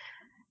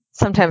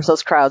sometimes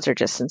those crowds are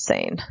just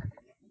insane.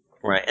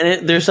 Right.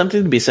 And there's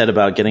something to be said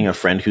about getting a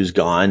friend who's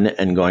gone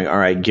and going, "All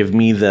right, give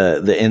me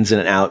the ins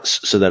and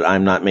outs so that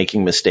I'm not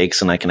making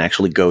mistakes and I can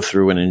actually go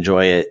through and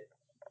enjoy it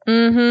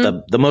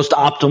the most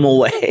optimal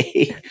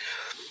way."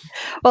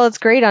 Well, it's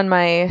great on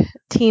my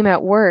team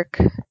at work.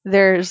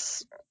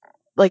 There's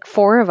like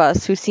 4 of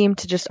us who seem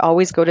to just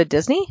always go to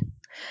Disney.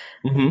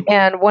 Mm-hmm.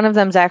 And one of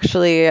them's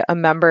actually a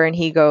member and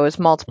he goes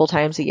multiple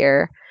times a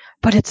year.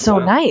 But it's so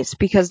nice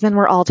because then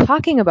we're all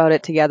talking about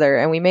it together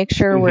and we make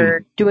sure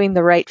we're doing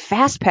the right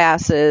fast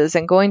passes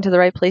and going to the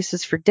right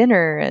places for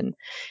dinner. And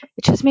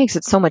it just makes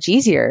it so much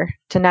easier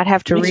to not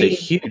have to It makes read. a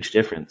huge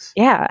difference.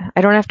 Yeah. I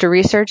don't have to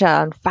research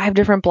on 5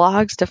 different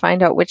blogs to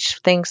find out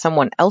which thing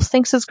someone else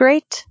thinks is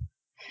great.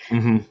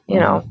 You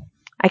know,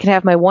 I can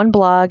have my one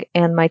blog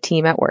and my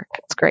team at work.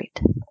 It's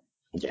great.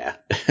 Yeah.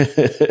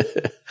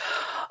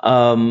 So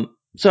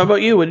how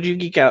about you? What did you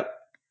geek out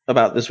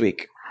about this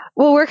week?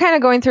 Well, we're kind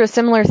of going through a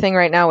similar thing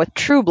right now with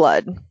True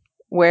Blood,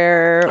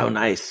 where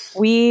nice.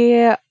 we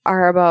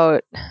are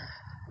about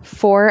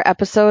 4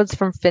 episodes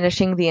from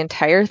finishing the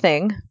entire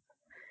thing.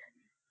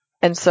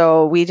 And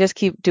so we just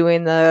keep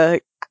doing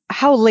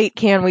how late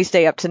can we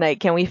stay up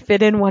tonight? Can we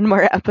fit in one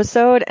more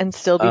episode and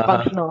still be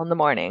functional in the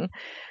morning?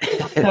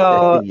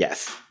 So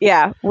yes.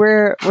 Yeah,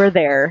 we're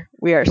there.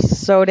 We are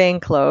so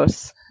dang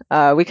close.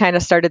 We kind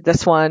of started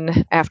this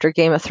one after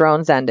Game of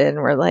Thrones ended, and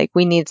we're like,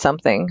 we need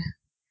something.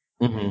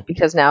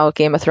 Because now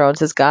Game of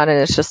Thrones is gone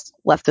and it's just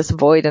left this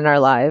void in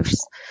our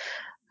lives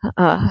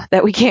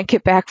that we can't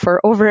get back for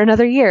over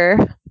another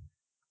year.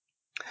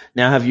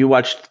 Now, have you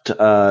watched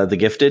The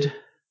Gifted?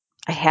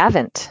 I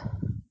haven't.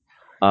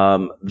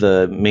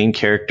 The main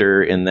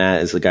character in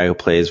that is the guy who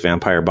plays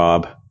Vampire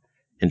Bob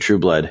in True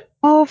Blood.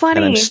 Oh,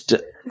 funny.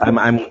 And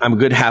I'm a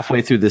good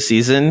halfway through the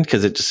season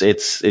because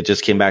it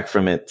just came back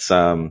from its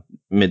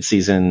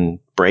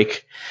mid-season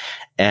break.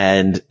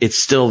 And it's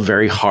still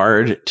very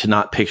hard to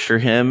not picture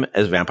him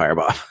as Vampire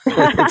Bob.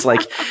 It's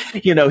like,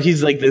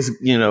 he's like this,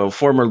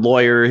 former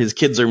lawyer. His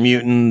kids are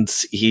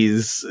mutants.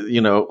 He's,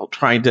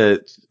 trying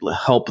to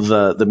help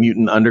the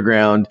mutant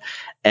underground.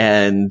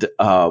 And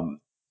I'm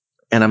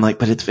like,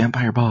 but it's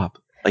Vampire Bob.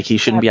 Like, he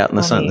shouldn't be out in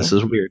the sun. This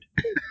is weird.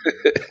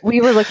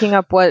 We were looking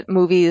up what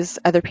movies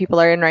other people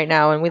are in right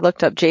now, and we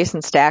looked up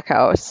Jason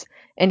Stackhouse.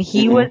 And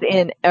he was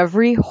in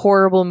every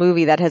horrible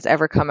movie that has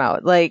ever come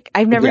out. Like,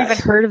 I've never even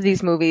heard of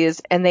these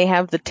movies, and they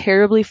have the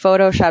terribly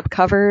photoshopped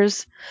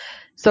covers.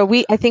 So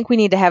I think we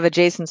need to have a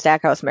Jason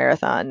Stackhouse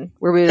marathon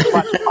where we just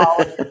watch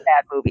all of his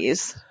bad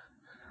movies.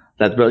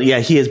 That's brilliant. Yeah,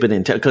 he has been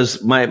in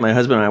because my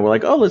husband and I were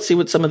like, oh, let's see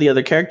what some of the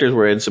other characters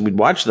were in. So we'd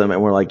watch them,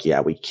 and we're like,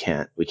 yeah, we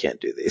can't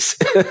do these.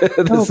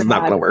 This is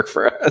not going to work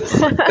for us.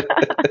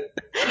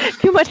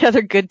 Too much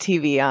other good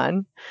TV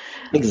on.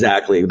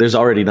 Exactly. There's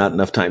already not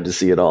enough time to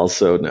see it all,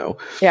 so no.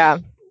 Yeah.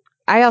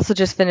 I also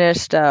just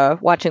finished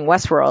watching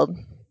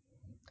Westworld.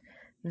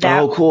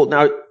 Cool.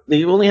 Now, do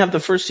you only have the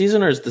first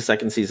season, or is the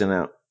second season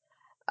out?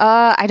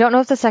 I don't know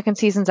if the second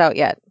season's out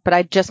yet, but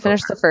I just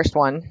finished the first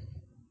one.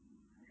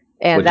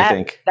 And What'd you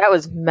think? that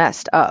was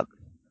messed up.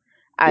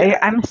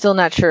 I'm still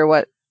not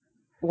sure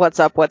what's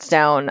up, what's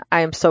down.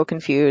 I am so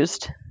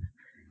confused.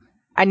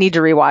 I need to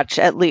rewatch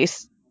at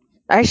least.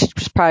 I should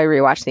just probably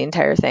rewatch the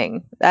entire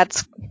thing.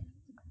 That's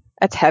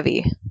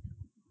heavy.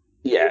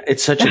 Yeah,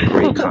 it's such a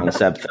great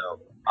concept, though.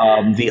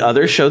 The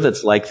other show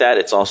that's like that,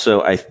 it's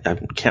also I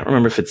can't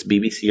remember if it's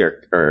BBC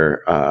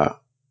or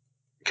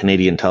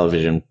Canadian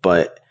television,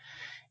 but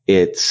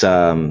it's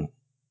Humans.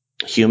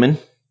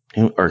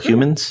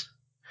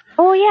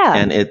 Oh yeah,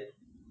 and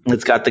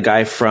it's got the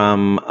guy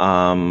from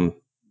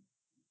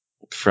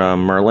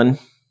Merlin.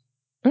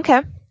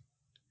 Okay.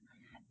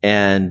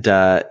 And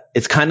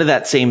it's kind of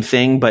that same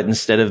thing, but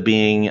instead of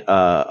being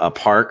a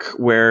park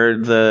where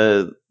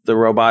the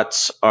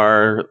robots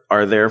are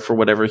there for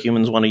whatever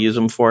humans want to use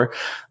them for,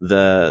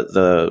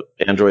 the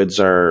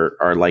androids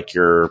are like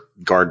your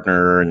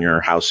gardener and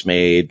your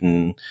housemaid,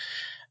 and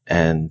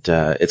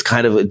it's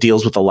kind of, it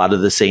deals with a lot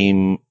of the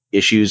same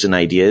issues and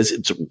ideas.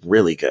 It's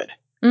really good.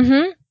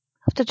 I'll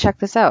have to check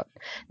this out.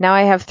 Now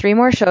I have 3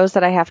 more shows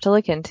that I have to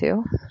look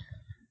into.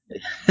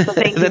 So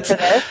thank you for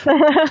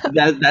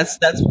this.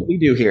 That's what we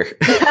do here.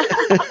 All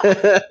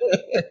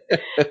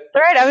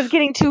right, I was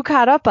getting too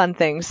caught up on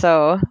things,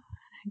 so I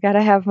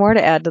gotta have more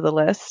to add to the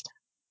list.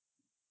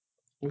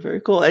 Very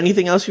cool.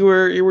 Anything else you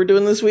were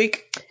doing this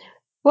week?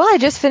 Well, I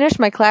just finished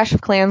my Clash of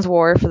Clans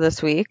war for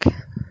this week.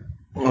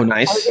 Oh,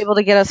 nice. I was able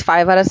to get us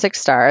 5 out of 6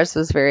 stars. It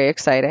was very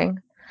exciting.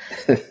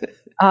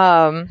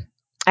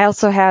 I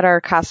also had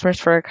our Costumers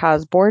for a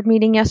Cause board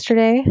meeting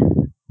yesterday,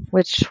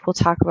 which we'll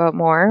talk about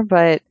more,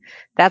 but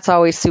that's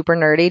always super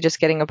nerdy, just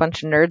getting a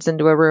bunch of nerds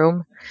into a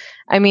room.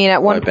 I mean,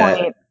 at one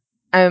point,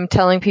 I'm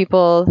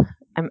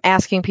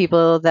asking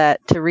people to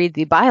read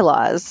the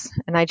bylaws,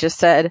 and I just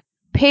said,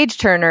 page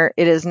turner,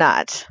 it is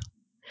not.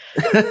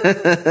 So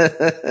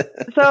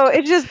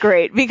it's just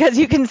great because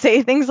you can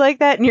say things like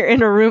that and you're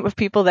in a room of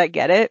people that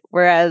get it,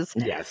 whereas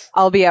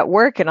I'll be at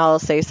work and I'll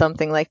say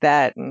something like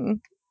that,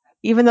 and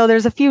even though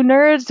there's a few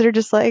nerds that are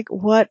just like,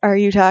 what are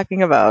you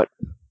talking about?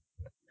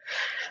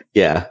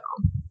 Yeah.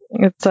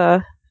 It's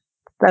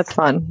that's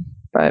fun.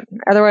 But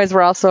otherwise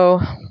we're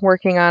also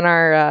working on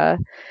our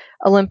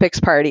Olympics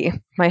party.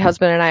 My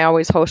husband and I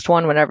always host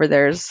one whenever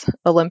there's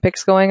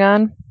Olympics going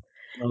on.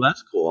 Oh,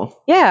 that's cool.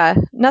 Yeah,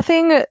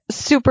 nothing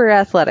super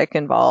athletic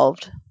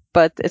involved,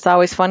 but it's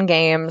always fun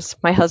games.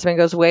 My husband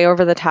goes way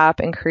over the top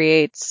and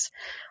creates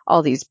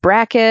all these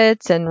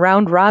brackets and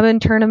round robin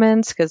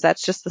tournaments because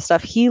that's just the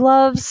stuff he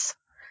loves.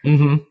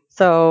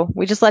 So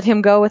we just let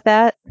him go with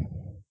that.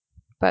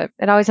 But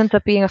it always ends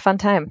up being a fun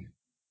time.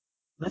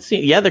 Let's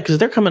see. Yeah, because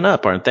they're coming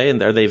up, aren't they?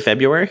 And are they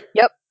February?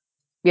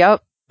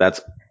 Yep.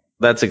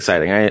 That's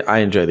exciting. I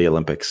enjoy the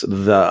Olympics.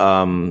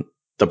 The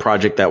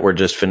project that we're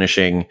just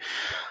finishing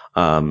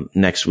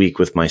next week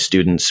with my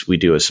students, we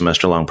do a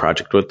semester long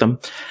project with them,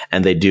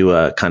 and they do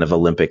a kind of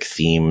Olympic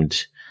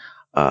themed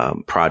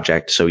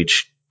project. So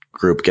each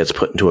group gets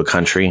put into a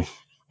country.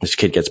 Each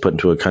kid gets put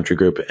into a country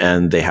group,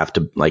 and they have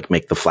to like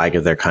make the flag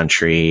of their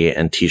country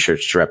and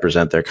T-shirts to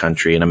represent their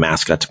country and a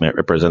mascot to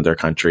represent their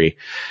country.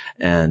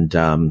 And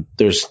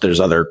there's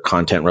other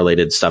content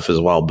related stuff as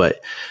well, but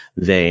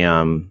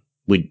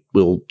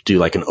we'll do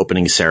like an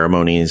opening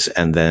ceremonies,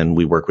 and then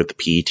we work with the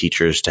PE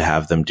teachers to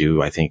have them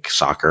do, I think,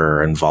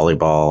 soccer and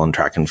volleyball and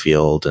track and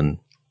field, and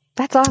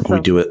That's awesome.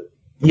 we do it.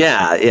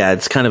 Yeah,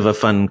 it's kind of a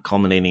fun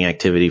culminating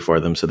activity for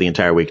them. So the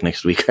entire week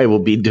next week, I will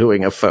be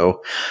doing a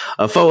faux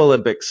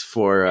Olympics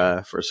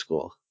for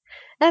school.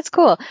 That's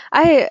cool.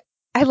 I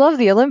love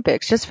the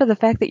Olympics just for the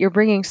fact that you're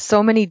bringing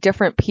so many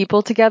different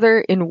people together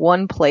in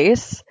one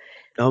place.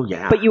 Oh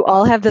yeah. But you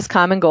all have this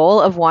common goal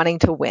of wanting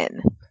to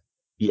win.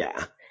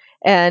 Yeah.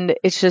 And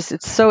it's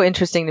so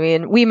interesting to me.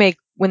 And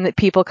when the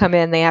people come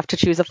in, they have to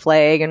choose a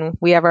flag, and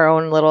we have our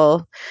own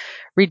little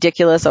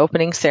ridiculous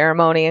opening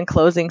ceremony and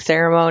closing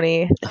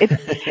ceremony.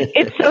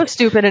 It's so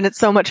stupid, and it's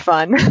so much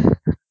fun.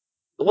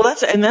 Well,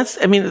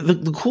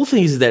 the cool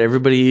thing is that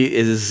everybody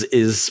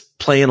is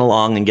playing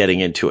along and getting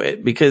into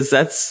it, because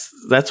that's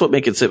what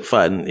makes it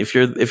fun. If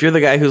you're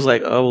the guy who's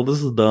like, oh, well,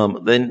 this is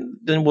dumb, then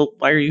well,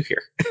 why are you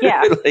here?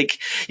 Yeah. Like,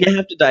 you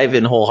have to dive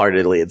in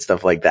wholeheartedly and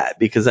stuff like that,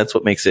 because that's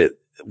what makes it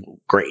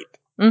great.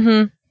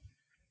 Mm-hmm.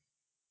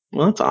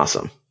 Well, that's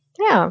awesome.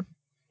 Yeah.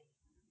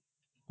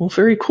 Well,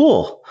 very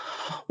cool.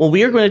 Well,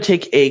 we are going to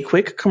take a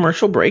quick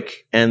commercial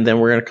break, and then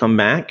we're going to come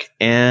back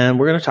and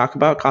we're going to talk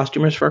about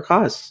Costumers for a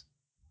Cause.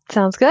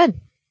 Sounds good.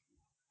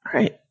 All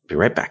right. Be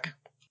right back.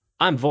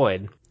 I'm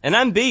Void. And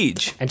I'm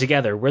Beej. And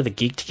together, we're the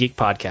Geek to Geek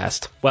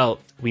podcast. Well,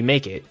 we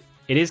make it.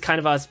 It is kind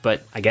of us,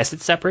 but I guess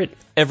it's separate.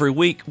 Every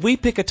week, we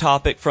pick a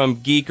topic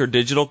from geek or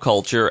digital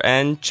culture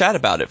and chat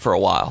about it for a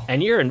while.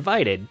 And you're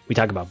invited. We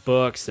talk about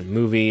books and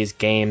movies,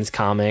 games,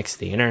 comics,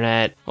 the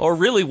internet. Or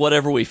really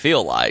whatever we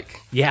feel like.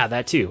 Yeah,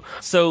 that too.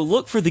 So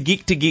look for the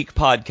Geek to Geek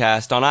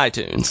podcast on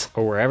iTunes.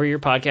 Or wherever your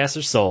podcasts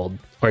are sold.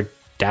 Or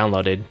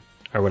downloaded.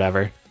 Or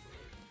whatever.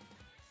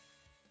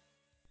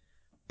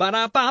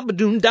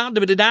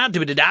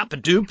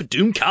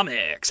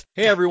 Comics.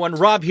 Hey everyone,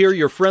 Rob here,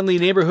 your friendly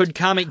neighborhood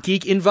comic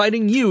geek,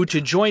 inviting you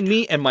to join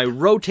me and my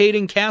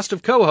rotating cast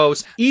of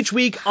co-hosts each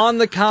week on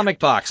The Comic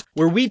Box,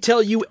 where we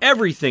tell you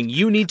everything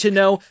you need to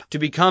know to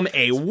become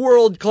a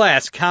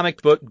world-class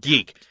comic book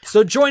geek.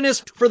 So join us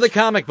for The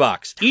Comic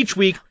Box each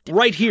week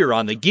right here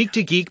on the Geek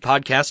to Geek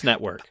Podcast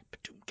Network.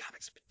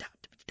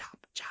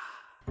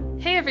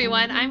 Hey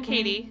everyone, I'm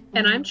Katie.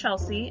 And I'm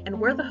Chelsea,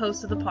 and we're the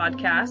hosts of the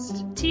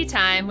podcast Tea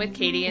Time with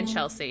Katie and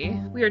Chelsea.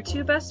 We are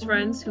two best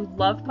friends who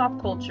love pop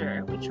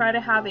culture. We try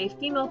to have a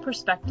female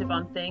perspective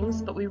on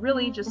things, but we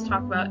really just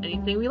talk about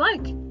anything we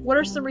like. What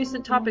are some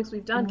recent topics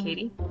we've done,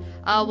 Katie?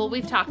 Well,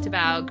 we've talked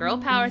about girl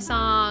power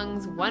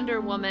songs,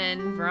 Wonder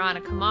Woman,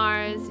 Veronica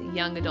Mars,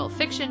 young adult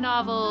fiction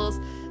novels,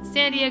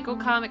 San Diego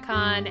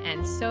Comic-Con,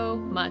 and so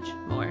much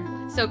more.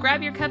 So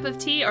grab your cup of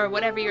tea or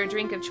whatever your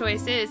drink of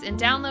choice is and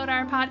download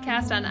our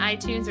podcast on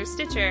iTunes or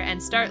Stitcher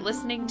and start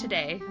listening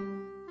today.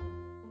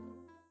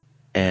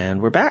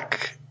 And we're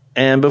back.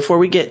 And before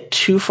we get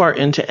too far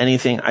into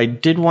anything, I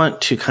did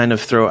want to kind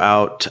of throw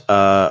out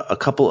a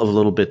couple of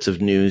little bits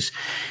of news.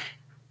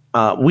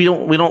 We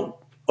don't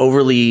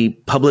overly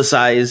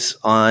publicize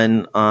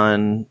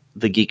on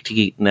the Geek to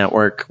Geek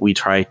network. We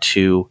try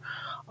to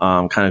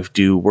kind of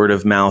do word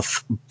of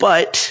mouth,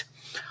 but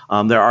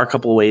there are a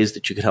couple of ways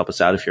that you could help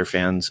us out if you're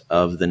fans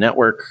of the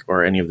network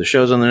or any of the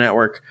shows on the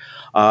network.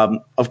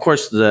 Of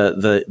course,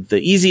 the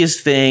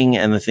easiest thing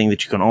and the thing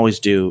that you can always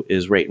do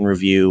is rate and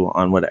review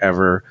on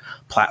whatever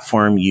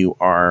platform you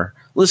are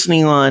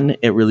listening on.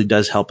 It really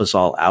does help us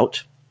all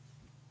out.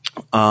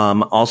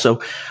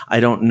 Also, I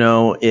don't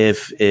know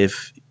if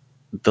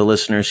the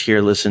listeners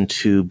here listen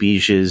to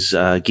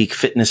Beej's Geek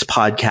Fitness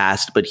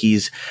podcast, but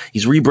he's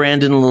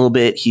rebranding a little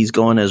bit. He's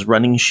going as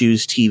Running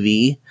Shoes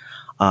TV.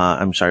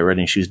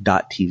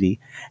 runningshoes.tv.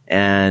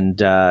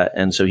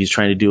 And so he's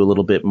trying to do a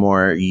little bit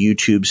more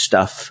YouTube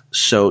stuff.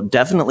 So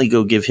definitely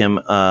go give him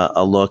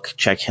a look,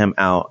 check him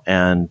out,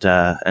 and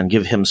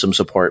give him some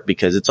support,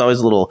 because it's always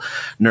a little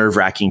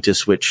nerve-wracking to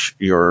switch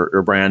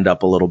your brand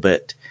up a little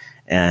bit.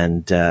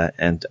 And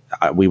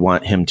we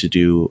want him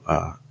to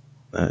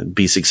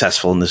be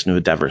successful in this new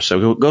endeavor.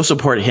 So go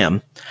support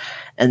him.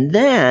 And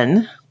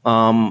then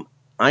I'm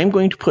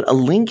going to put a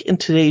link in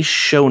today's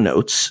show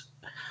notes,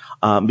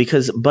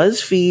 because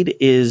BuzzFeed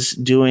is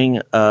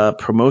doing a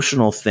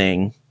promotional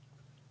thing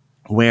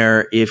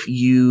where if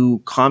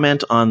you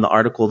comment on the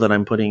article that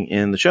I'm putting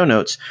in the show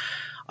notes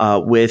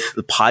with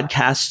the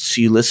podcasts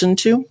you listen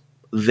to,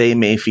 they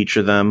may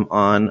feature them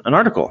on an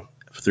article.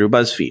 through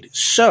BuzzFeed.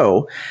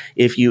 So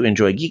if you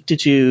enjoy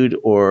Geektitude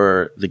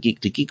or the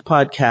Geek to Geek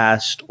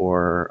podcast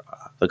or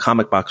the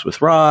Comic Box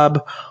with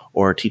Rob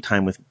or Tea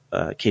Time with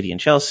Katie and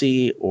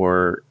Chelsea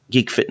or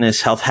Geek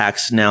Fitness Health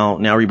Hacks, now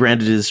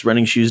rebranded as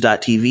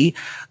runningshoes.tv,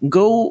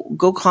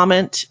 go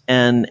comment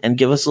and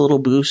give us a little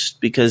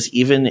boost, because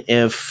even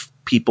if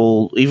we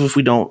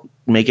don't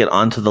make it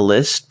onto the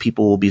list,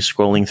 people will be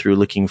scrolling through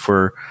looking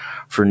for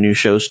new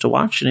shows to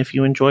watch. And if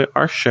you enjoy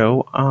our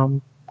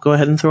show, go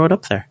ahead and throw it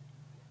up there.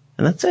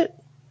 And that's it.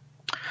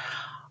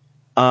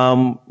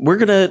 We're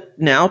going to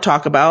now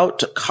talk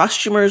about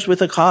Costumers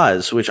with a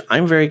Cause, which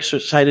I'm very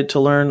excited to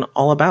learn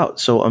all about.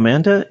 So,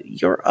 Amanda,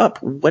 you're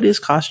up. What is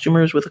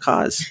Costumers with a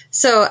Cause?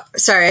 So,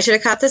 sorry, I should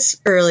have caught this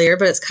earlier,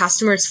 but it's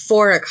Costumers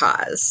for a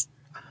Cause.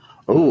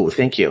 Oh,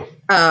 thank you.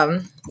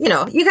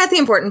 You got the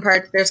important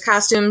part. There's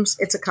costumes.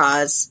 It's a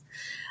cause.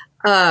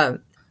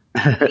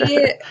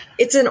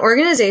 It's an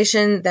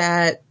organization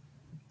that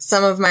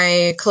some of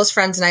my close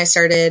friends and I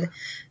started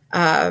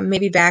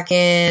maybe back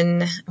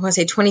in, I want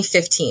to say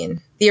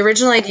 2015. The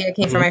original idea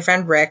came from my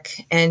friend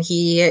Rick, and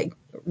he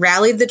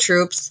rallied the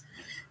troops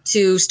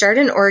to start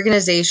an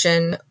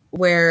organization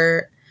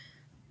where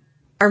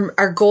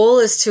our goal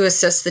is to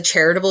assist the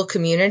charitable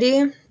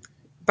community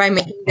by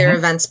making their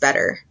events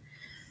better.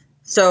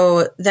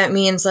 So that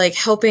means like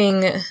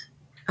helping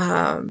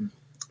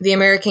the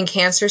American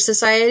Cancer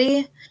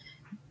Society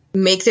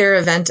make their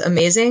event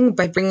amazing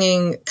by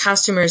bringing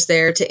costumers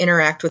there to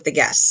interact with the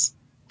guests.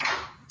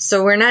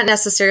 So we're not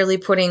necessarily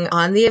putting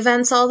on the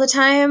events all the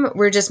time.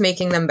 We're just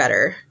making them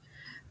better.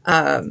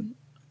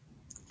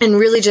 And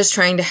really just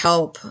trying to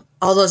help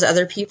all those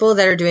other people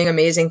that are doing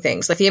amazing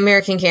things, like the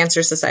American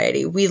Cancer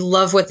Society. We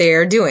love what they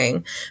are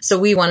doing, so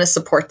we want to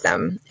support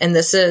them. And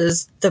this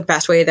is the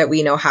best way that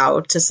we know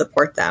how to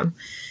support them,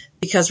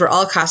 because we're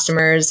all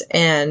costumers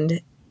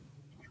and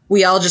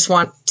we all just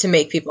want to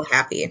make people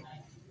happy.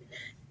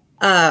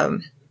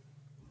 The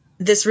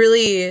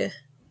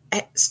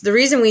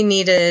reason we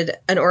needed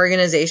an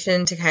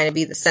organization to kind of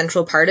be the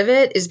central part of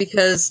it is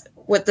because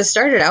what this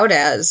started out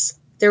as,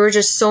 there were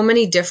just so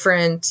many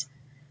different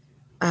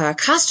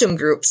costume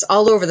groups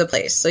all over the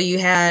place. So you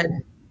had,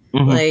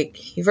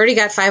 you've already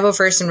got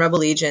 501st and Rebel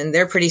Legion.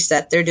 They're pretty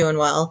set. They're doing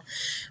well.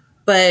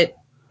 But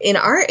in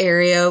our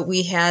area,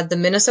 we had the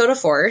Minnesota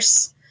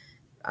Force,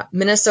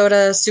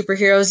 Minnesota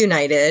Superheroes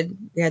United.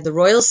 We had the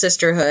Royal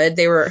Sisterhood.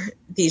 They were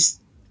these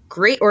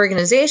great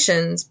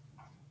organizations,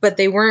 but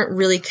they weren't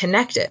really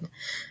connected.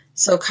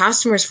 So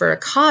Costumers for a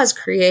Cause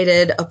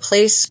created a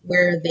place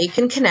where they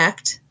can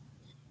connect.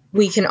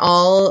 We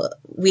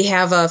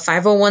have a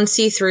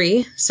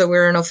 501c3, so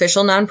we're an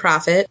official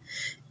nonprofit,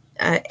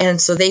 and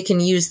so they can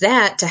use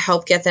that to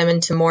help get them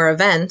into more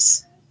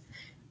events.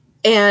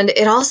 And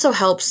it also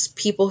helps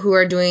people who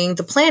are doing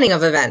the planning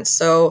of events.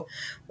 So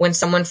when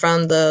someone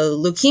from the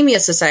Leukemia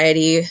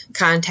Society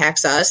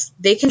contacts us,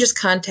 they can just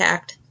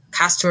contact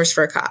Costumers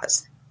for a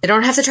Cause. They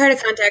don't have to try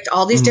to contact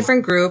all these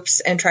different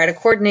groups and try to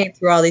coordinate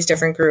through all these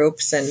different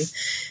groups and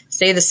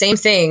say the same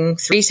thing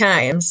 3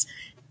 times.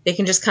 They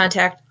can just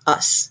contact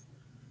us.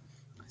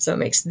 So it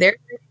makes awesome.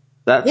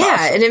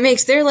 And it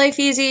makes their life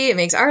easy. It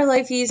makes our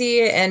life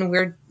easy,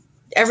 and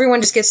everyone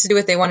just gets to do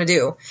what they want to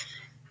do.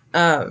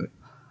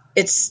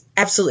 It's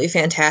absolutely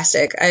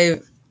fantastic.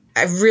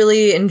 I've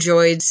really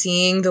enjoyed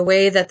seeing the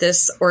way that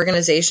this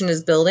organization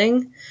is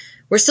building.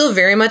 We're still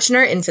very much in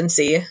our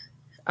infancy.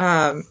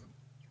 I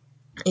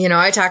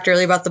talked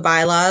earlier about the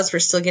bylaws. We're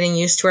still getting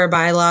used to our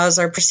bylaws,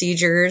 our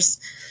procedures.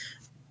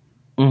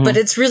 But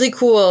it's really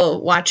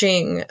cool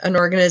watching an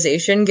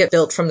organization get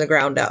built from the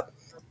ground up.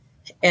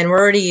 And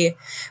we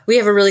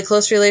have a really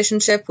close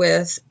relationship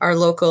with our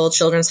local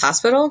children's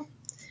hospital.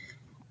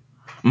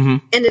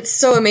 And it's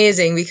so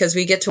amazing because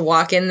we get to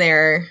walk in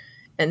there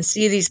and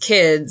see these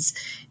kids.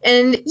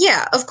 And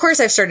yeah, of course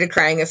I've started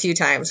crying a few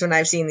times when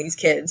I've seen these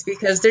kids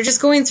because they're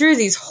just going through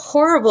these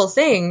horrible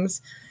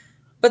things.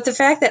 But the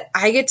fact that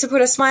I get to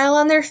put a smile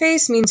on their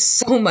face means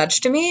so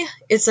much to me.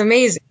 It's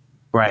amazing.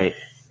 Right.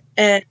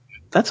 And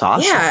that's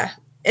awesome. Yeah.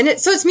 And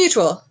it's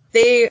mutual.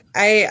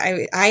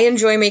 I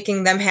enjoy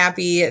making them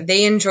happy.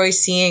 They enjoy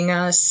seeing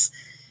us.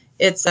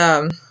 It's,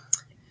 wow,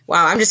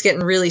 I'm just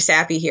getting really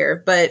sappy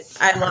here, but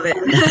I love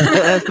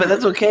it. But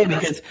that's okay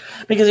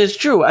because it's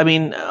true. I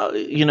mean,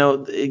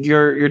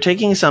 you're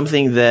taking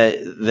something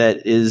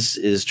that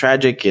is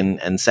tragic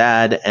and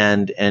sad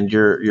and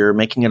you're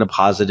making it a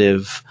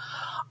positive,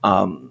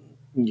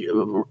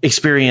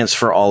 experience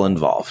for all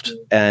involved.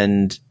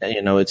 And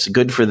it's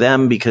good for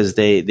them because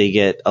they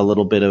get a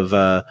little bit of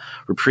a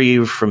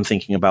reprieve from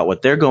thinking about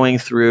what they're going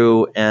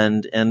through.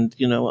 And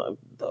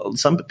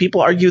some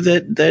people argue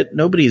that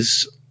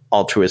nobody's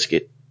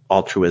altruistic.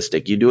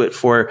 You do it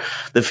for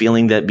the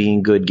feeling that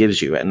being good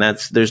gives you, and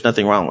there's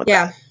nothing wrong with that.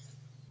 Yeah,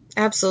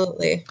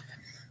 absolutely.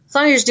 As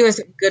long as you're just doing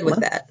something good with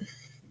that.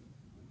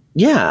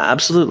 Yeah,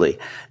 absolutely.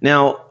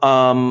 Now,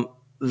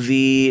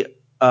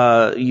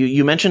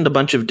 you mentioned a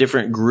bunch of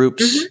different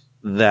groups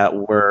that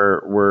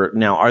were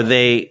now.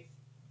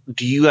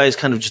 Do you guys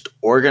kind of just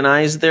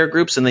organize their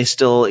groups and they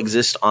still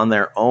exist on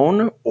their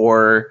own,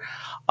 or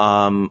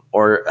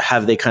or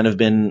have they kind of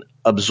been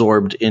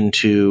absorbed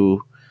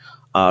into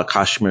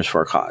Costumers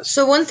for a Cause?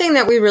 So one thing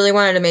that we really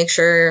wanted to make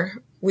sure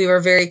we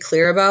were very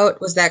clear about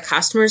was that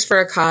Costumers for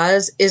a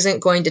Cause isn't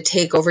going to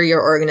take over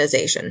your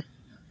organization.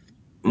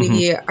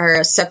 We are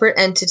a separate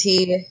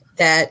entity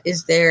that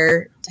is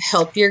there to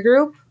help your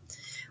group.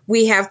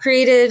 We have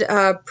created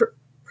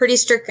pretty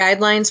strict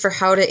guidelines for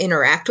how to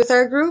interact with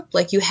our group.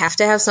 Like, you have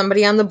to have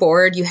somebody on the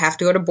board. You have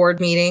to go to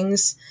board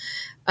meetings.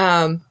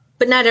 But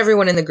not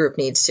everyone in the group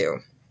needs to.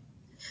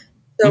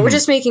 So we're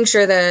just making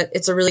sure that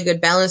it's a really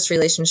good balanced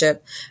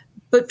relationship.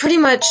 But pretty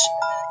much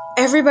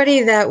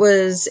everybody that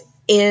was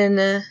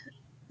in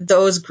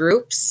those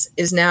groups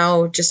is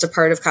now just a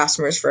part of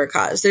Costumers for a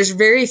Cause. There's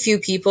very few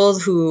people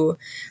who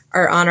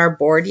are on our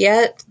board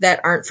yet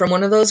that aren't from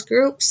one of those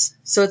groups.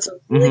 So it's a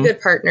really good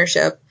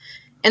partnership.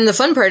 And the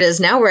fun part is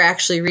now we're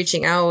actually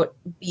reaching out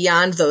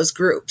beyond those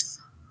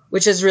groups,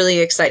 which is really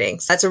exciting.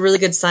 So that's a really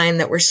good sign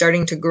that we're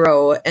starting to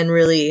grow and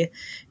really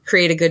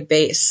create a good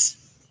base.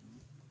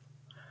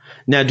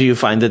 Now, do you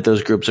find that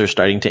those groups are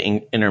starting to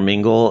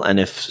intermingle, and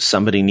if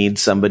somebody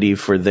needs somebody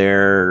for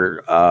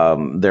their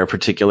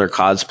particular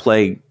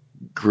cosplay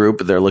group,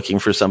 they're looking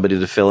for somebody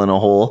to fill in a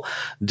hole?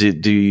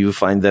 Do you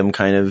find them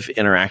kind of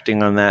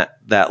interacting on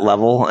that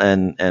level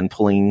and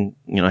pulling,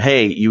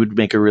 hey, you would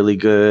make a really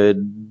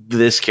good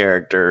this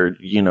character,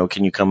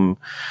 can you come,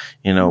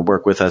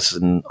 work with us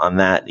on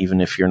that, even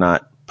if you're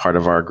not part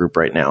of our group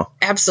right now?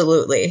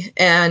 Absolutely.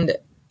 And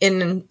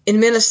in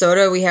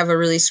Minnesota, we have a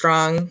really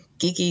strong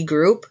geeky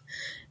group.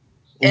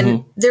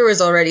 And there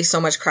was already so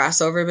much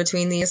crossover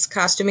between these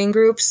costuming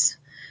groups.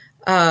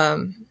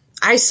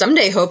 I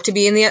someday hope to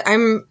be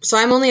I'm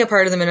only a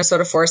part of the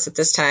Minnesota Force at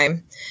this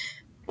time.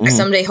 I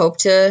someday hope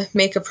to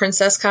make a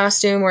princess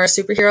costume or a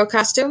superhero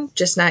costume,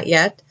 just not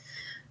yet.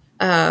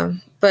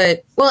 And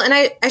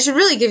I should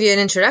really give you an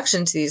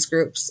introduction to these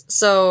groups.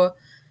 So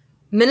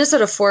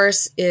Minnesota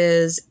Force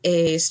is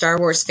a Star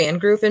Wars fan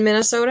group in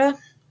Minnesota.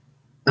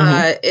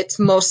 It's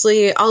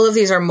mostly, all of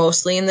these are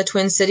mostly in the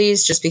Twin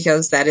Cities, just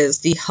because that is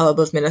the hub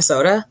of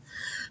Minnesota.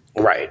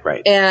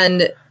 Right.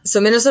 And so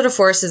Minnesota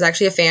Force is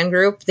actually a fan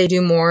group. They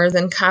do more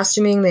than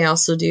costuming. They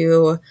also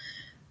do,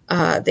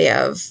 they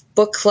have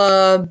book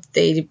club,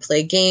 they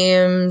play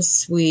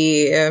games.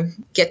 We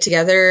get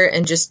together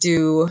and just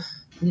do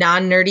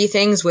non-nerdy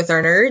things with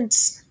our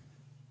nerds.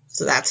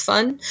 So that's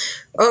fun.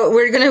 Oh,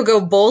 we're going to go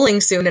bowling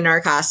soon in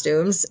our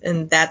costumes,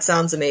 and that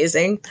sounds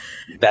amazing.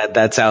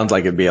 That sounds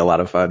like it'd be a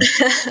lot of fun.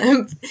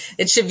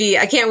 It should be.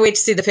 I can't wait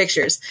to see the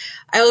pictures.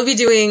 I will be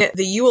doing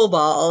the Yule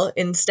Ball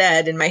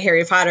instead in my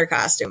Harry Potter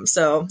costume.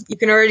 So you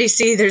can already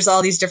see there's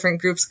all these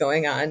different groups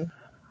going on.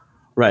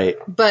 Right.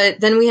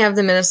 But then we have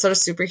the Minnesota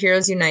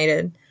Superheroes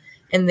United,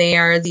 and they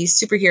are the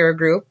superhero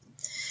group.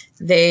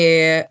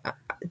 They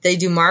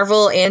do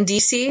Marvel and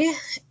DC,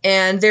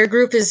 and their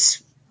group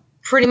is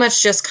pretty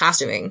much just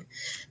costuming.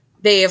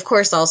 They, of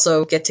course,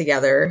 also get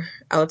together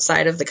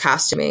outside of the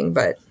costuming,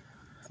 but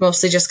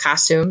mostly just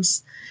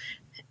costumes.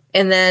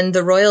 And then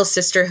the Royal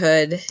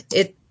Sisterhood,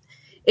 it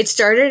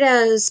started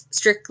as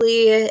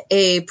strictly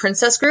a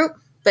princess group,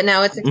 but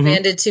now it's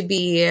expanded to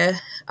be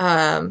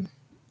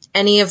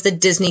any of the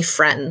Disney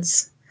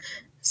friends.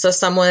 So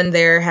someone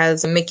there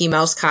has a Mickey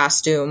Mouse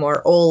costume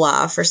or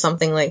Olaf or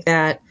something like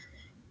that.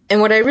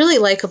 And what I really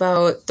like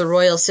about the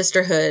Royal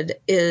Sisterhood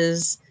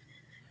is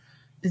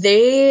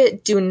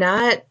they do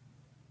not.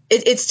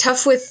 It's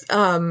tough with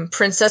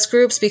princess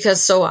groups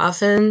because so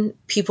often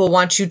people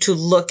want you to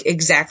look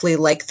exactly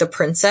like the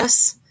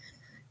princess.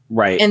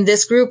 Right. And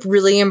this group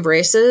really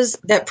embraces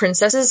that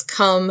princesses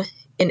come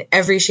in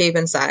every shape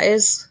and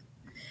size.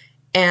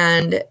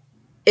 And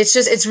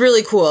it's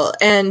really cool.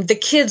 And the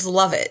kids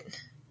love it.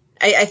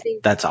 I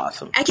think that's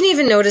awesome. I can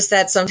even notice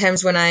that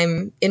sometimes when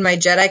I'm in my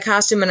Jedi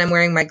costume and I'm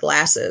wearing my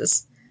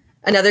glasses.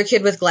 Another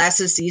kid with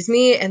glasses sees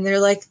me and they're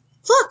like,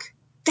 look,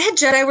 that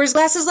Jedi wears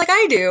glasses like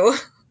I do.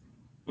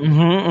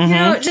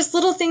 Just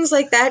little things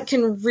like that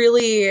can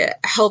really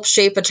help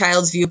shape a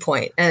child's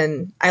viewpoint,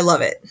 and I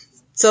love it.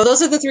 So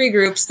those are the three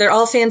groups. They're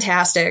all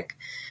fantastic.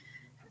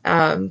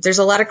 There's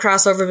a lot of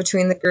crossover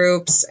between the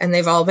groups, and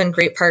they've all been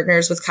great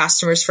partners with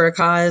Costumers for a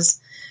Cause.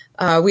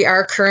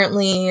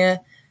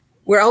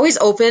 We're always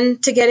open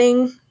to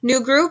getting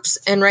new groups,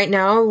 and right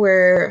now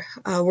we're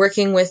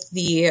working with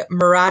the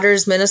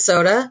Marauders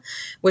Minnesota,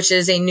 which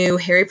is a new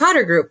Harry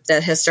Potter group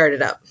that has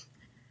started up.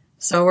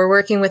 So we're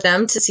working with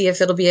them to see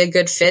if it'll be a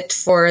good fit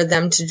for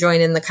them to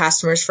join in the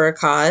Costumers for a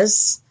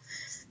Cause.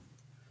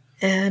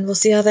 And we'll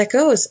see how that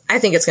goes. I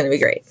think it's going to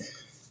be great.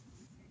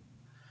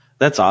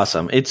 That's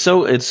awesome. It's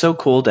so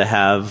cool to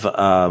have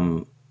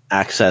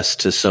access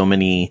to so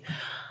many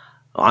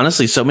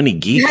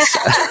geeks.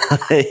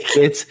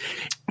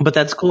 But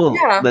that's cool.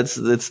 Yeah.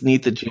 That's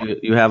neat that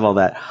you have all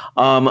that.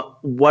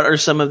 What are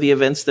some of the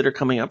events that are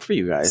coming up for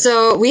you guys?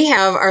 So we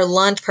have our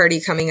launch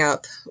party coming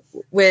up,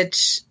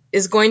 which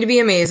is going to be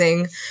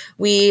amazing.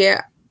 We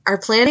are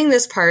planning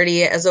this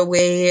party as a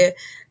way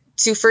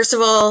to, first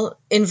of all,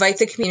 invite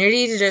the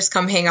community to just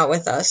come hang out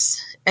with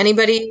us.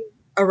 Anybody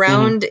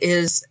around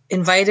is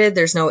invited.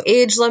 There's no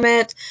age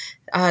limit.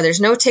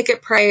 There's no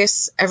ticket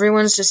price.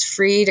 Everyone's just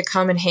free to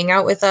come and hang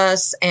out with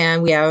us.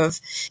 And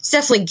it's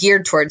definitely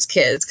geared towards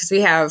kids because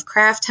we have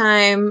craft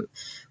time.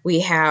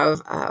 We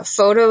have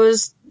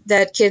photos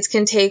that kids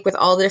can take with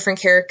all the different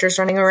characters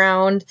running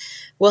around.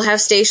 We'll have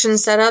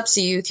stations set up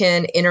so you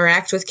can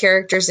interact with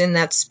characters in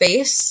that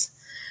space.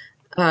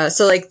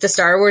 So like the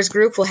Star Wars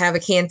group will have a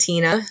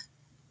cantina.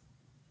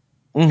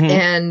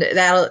 And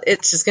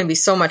it's just going to be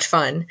so much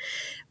fun.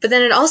 But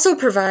then it also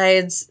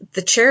provides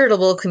the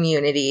charitable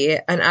community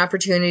an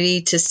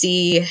opportunity to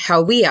see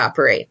how we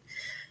operate.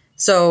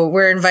 So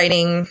we're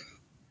inviting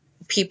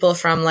people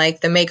from like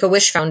the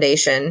Make-A-Wish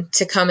Foundation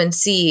to come and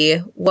see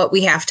what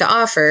we have to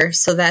offer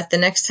so that the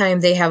next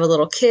time they have a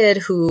little kid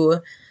who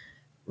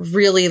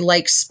really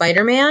likes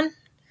Spider-Man,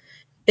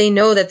 they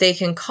know that they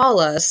can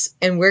call us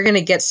and we're going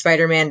to get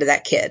Spider-Man to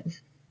that kid.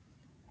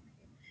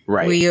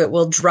 Right. We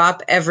will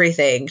drop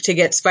everything to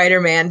get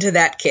Spider-Man to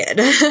that kid.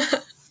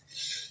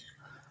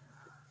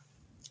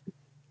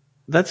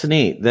 That's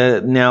neat.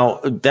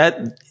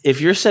 That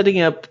if you're setting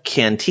up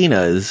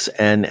cantinas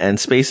and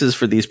spaces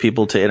for these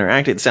people to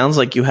interact, it sounds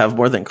like you have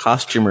more than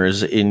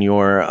costumers in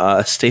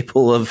your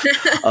staple of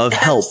help.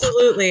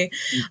 Absolutely.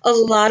 A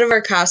lot of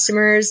our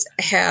costumers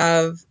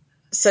have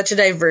such a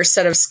diverse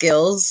set of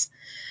skills.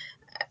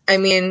 I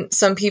mean,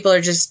 some people are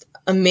just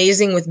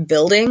amazing with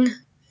building.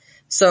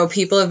 So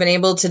people have been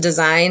able to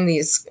design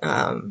these,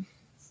 the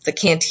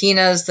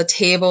cantinas, the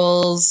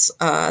tables,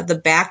 the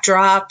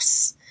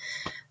backdrops.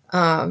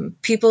 Some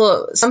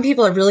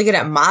people are really good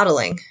at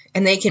modeling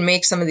and they can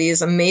make some of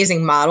these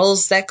amazing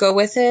models that go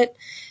with it.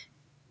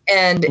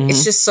 And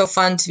it's just so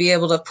fun to be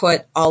able to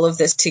put all of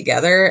this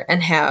together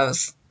and have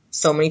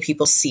so many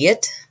people see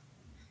it.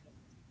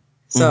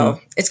 So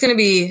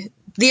the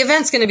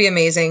event's going to be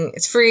amazing.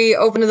 It's free,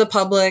 open to the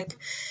public.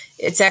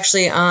 It's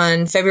actually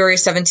on February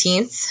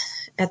 17th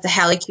at the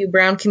Hallie Q.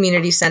 Brown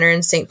Community Center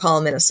in St.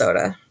 Paul,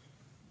 Minnesota.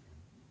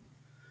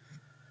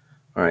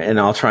 All right, and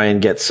I'll try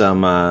and get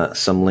some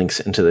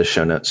links into the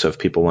show notes, so if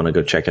people want to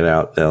go check it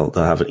out, they'll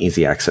have an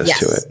easy access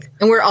to it.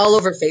 And we're all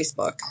over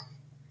Facebook.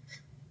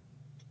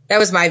 That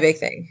was my big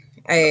thing.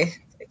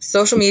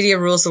 Social media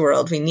rules the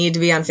world. We need to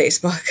be on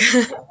Facebook.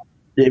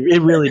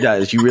 It really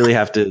does. You really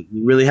have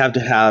to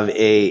have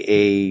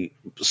a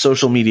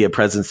social media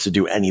presence to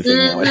do anything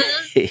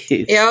nowadays.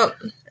 Yep,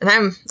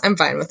 and I'm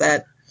fine with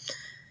that.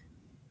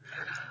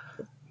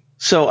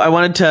 So I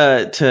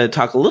wanted to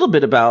talk a little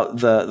bit about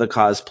the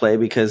cosplay,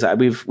 because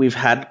we've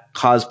had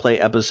cosplay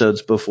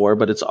episodes before,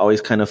 but it's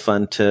always kind of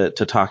fun to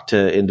talk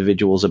to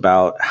individuals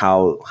about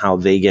how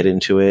they get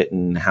into it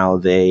and how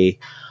they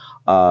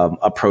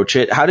approach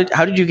it. How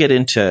did you get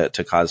into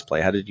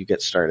cosplay? How did you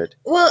get started?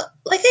 Well,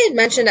 like I had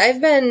mentioned, I've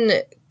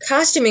been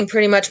costuming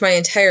pretty much my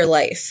entire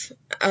life.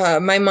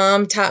 My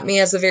mom taught me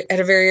at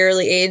a very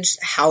early age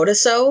how to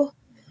sew.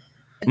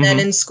 And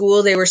then in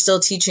school, they were still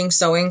teaching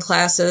sewing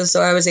classes,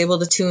 so I was able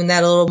to tune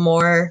that a little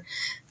more.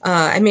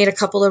 I made a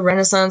couple of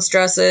Renaissance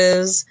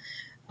dresses.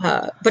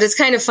 But it's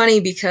kind of funny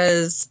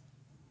because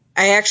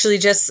I actually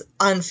just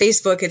on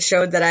Facebook, it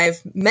showed that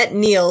I've met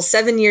Neil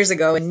 7 years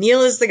ago. And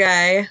Neil is the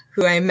guy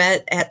who I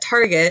met at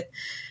Target.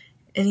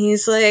 And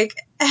he's like,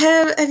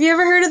 have you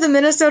ever heard of the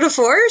Minnesota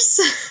Force?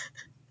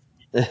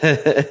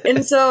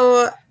 And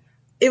so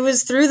it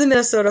was through the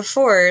Minnesota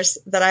Force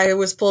that I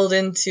was pulled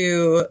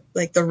into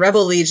like the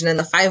Rebel Legion and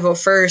the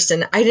 501st.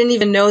 And I didn't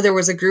even know there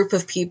was a group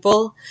of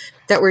people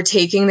that were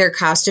taking their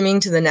costuming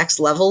to the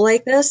next level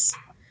like this,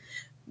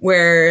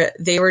 where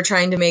they were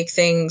trying to make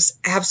things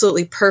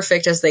absolutely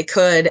perfect as they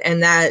could.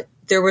 And that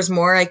there was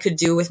more I could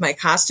do with my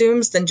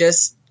costumes than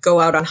just go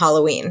out on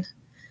Halloween.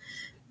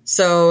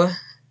 So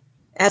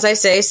as I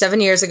say,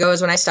 7 years ago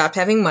is when I stopped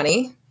having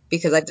money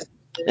because I just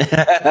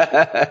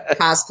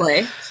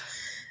cosplay.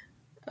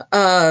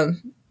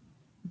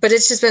 But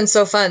it's just been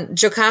so fun.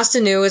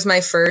 Jocasta Nu was my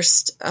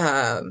first,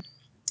 what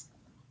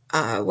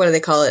do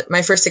they call it?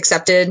 My first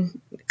accepted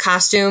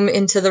costume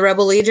into the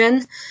Rebel Legion.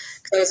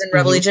 'Cause I was in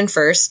Rebel Legion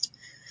first.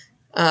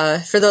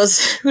 For those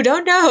who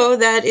don't know,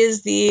 that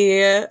is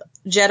the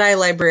Jedi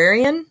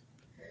librarian.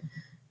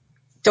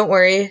 Don't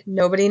worry,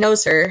 nobody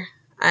knows her.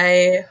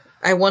 I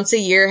once a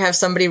year have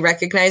somebody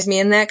recognize me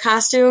in that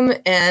costume,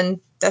 and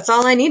that's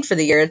all I need for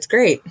the year. It's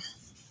great.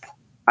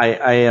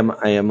 I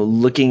am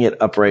looking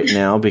it up right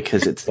now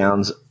because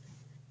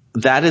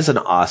that is an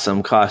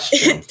awesome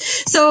costume.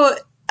 So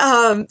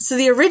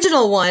the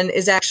original one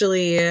is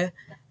actually,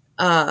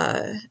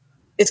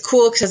 it's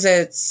cool because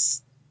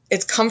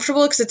it's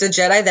comfortable because it's a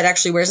Jedi that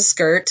actually wears a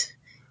skirt,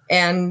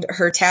 and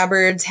her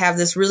tabards have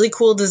this really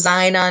cool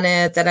design on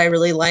it that I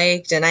really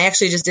liked. And I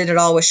actually just did it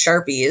all with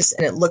Sharpies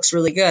and it looks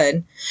really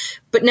good.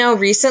 But now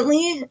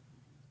recently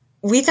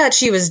we thought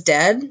she was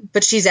dead,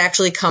 but she's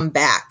actually come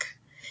back.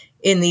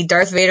 In the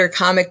Darth Vader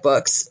comic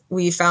books,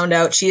 we found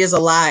out she is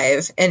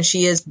alive and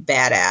she is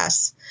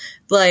badass.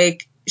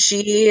 Like,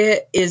 she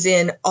is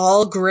in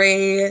all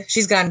gray.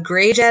 She's gone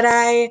gray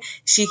Jedi.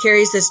 She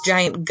carries this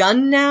giant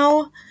gun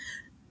now.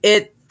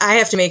 I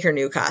have to make her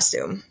new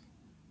costume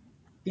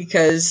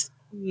because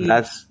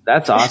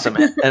That's awesome.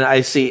 And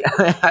I see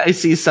I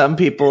see some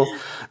people.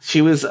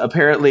 She was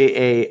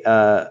apparently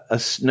a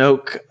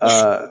Snoke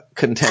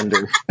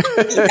contender.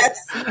 Yes.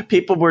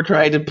 People were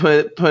trying to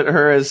put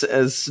her as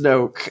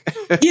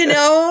Snoke. You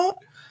know,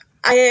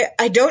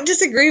 I don't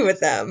disagree with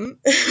them.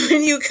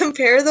 When you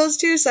compare those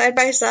two side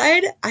by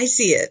side, I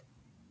see it.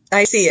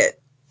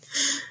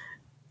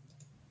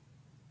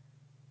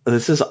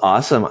 This is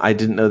awesome. I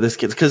didn't know this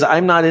kids because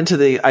I'm not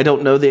I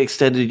don't know the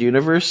extended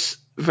universe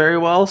very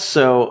well.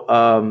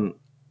 So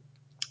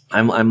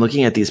I'm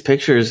looking at these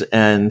pictures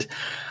and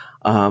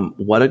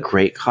what a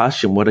great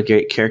costume. What a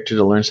great character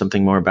to learn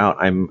something more about.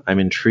 I'm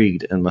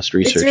intrigued and must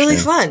research. It's really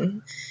now.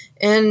 fun.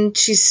 And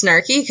she's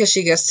snarky because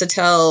she gets to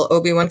tell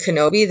Obi-Wan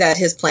Kenobi that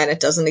his planet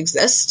doesn't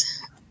exist.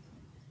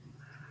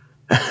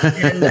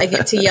 And I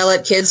get to yell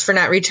at kids for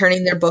not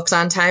returning their books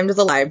on time to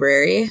the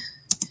library.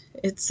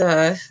 It's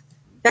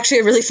actually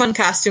a really fun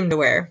costume to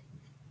wear.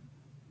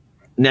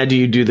 Now, do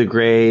you do the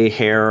gray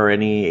hair or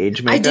any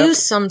age makeup? I do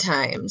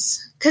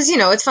sometimes. Because,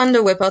 it's fun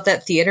to whip out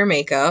that theater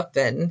makeup.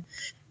 And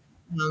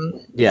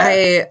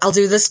I'll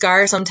do the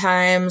scar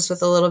sometimes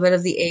with a little bit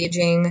of the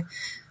aging.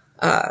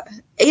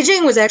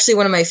 Aging was actually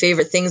one of my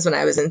favorite things when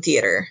I was in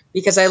theater.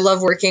 Because I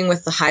love working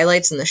with the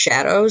highlights and the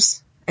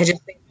shadows. I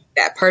just think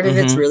that part of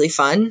it's really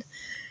fun.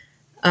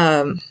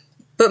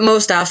 But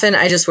most often,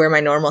 I just wear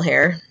my normal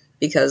hair.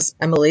 Because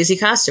I'm a lazy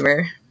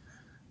costumer.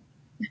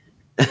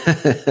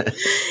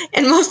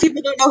 And most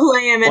people don't know who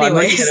I am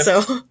anyway,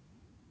 so.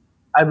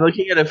 I'm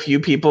looking at a few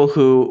people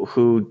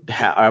who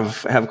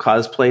have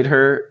cosplayed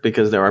her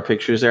because there are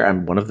pictures there.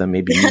 One of them,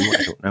 maybe you,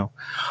 I don't know.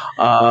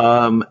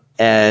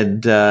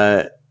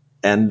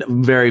 And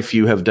very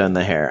few have done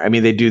the hair. I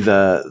mean, they do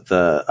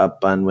the up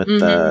bun with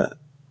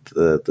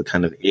the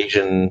kind of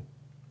Asian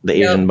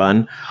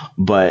bun,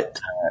 but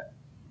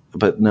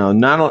no,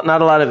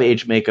 not a lot of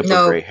age makeup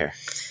or gray hair.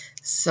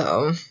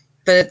 So,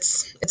 but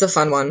it's a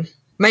fun one.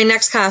 My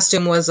next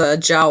costume was a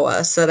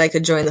Jawa so that I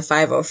could join the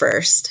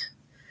 501st.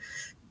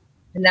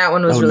 And that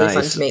one was really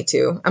fun to make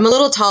too. I'm a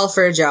little tall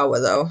for a Jawa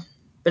though,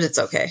 but it's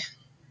okay.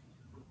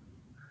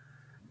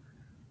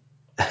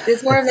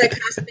 It's more of that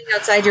costuming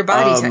outside your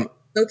body type.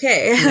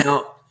 Okay.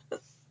 Now,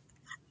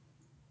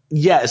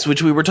 yes,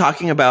 which we were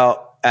talking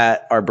about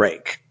at our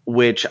break,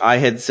 which I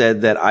had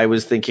said that I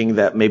was thinking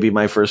that maybe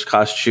my first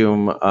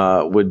costume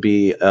would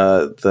be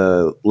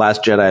the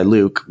Last Jedi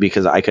Luke,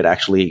 because I could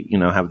actually,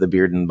 have the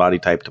beard and body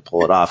type to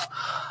pull it off.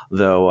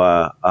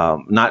 Though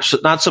not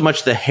so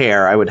much the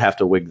hair. I would have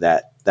to wig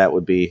that. That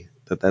would be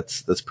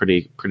that's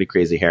pretty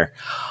crazy hair.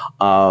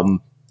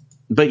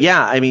 But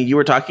yeah, I mean, you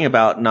were talking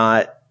about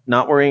not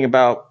worrying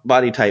about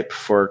body type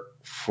for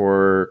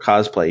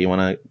cosplay. You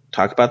want to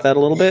talk about that a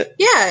little bit?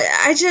 Yeah,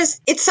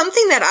 it's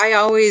something that I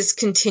always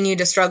continue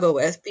to struggle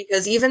with,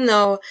 because even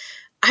though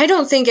I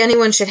don't think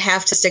anyone should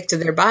have to stick to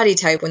their body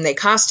type when they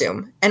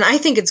costume, and I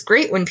think it's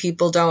great when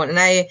people don't, and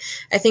I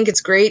think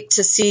it's great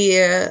to see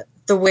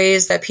the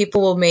ways that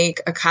people will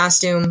make a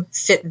costume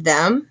fit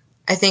them.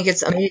 I think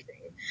it's amazing.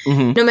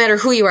 Mm-hmm. No matter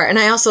who you are. And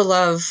I also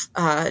love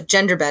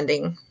gender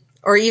bending,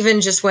 or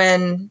even just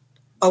when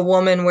a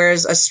woman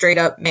wears a straight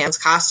up man's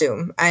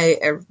costume.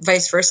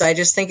 Vice versa. I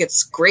just think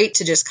it's great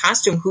to just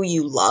costume who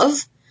you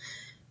love.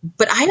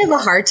 But I have a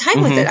hard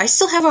time with it. I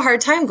still have a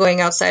hard time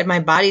going outside my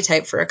body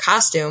type for a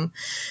costume.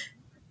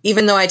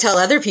 Even though I tell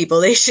other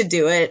people they should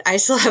do it, I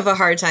still have a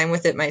hard time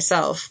with it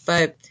myself.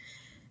 But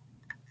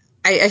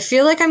I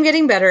feel like I'm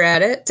getting better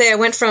at it. Say I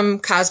went from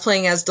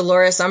cosplaying as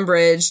Dolores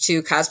Umbridge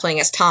to cosplaying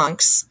as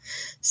Tonks.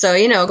 So,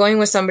 going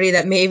with somebody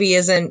that maybe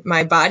isn't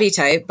my body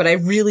type, but I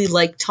really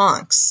like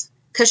Tonks.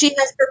 Because she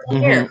has purple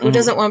hair. Who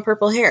doesn't want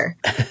purple hair?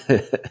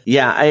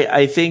 Yeah,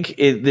 I think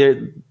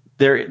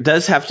there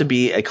does have to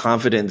be a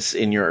confidence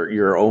in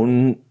your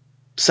own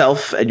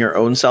self and your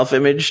own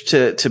self-image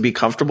to be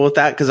comfortable with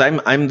that, because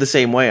I'm the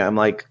same way. I'm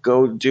like,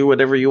 go do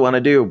whatever you want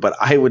to do, but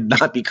I would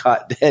not be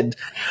caught dead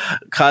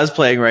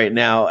cosplaying right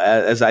now.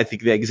 As I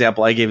think the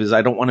example I gave is,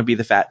 I don't want to be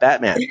the fat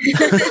Batman.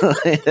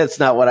 That's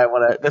not what I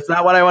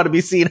want to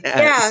be seen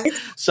as. Yeah.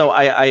 So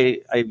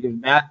I give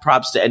mad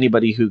props to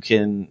anybody who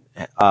can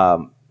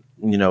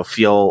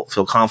feel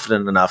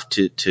confident enough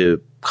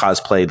to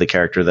cosplay the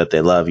character that they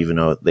love, even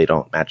though they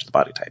don't match the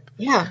body type.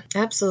 Yeah,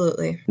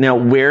 absolutely. Now,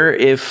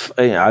 if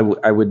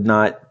I would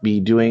not be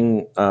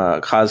doing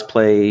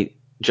cosplay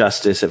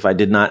justice if I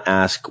did not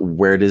ask,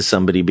 where does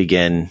somebody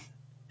begin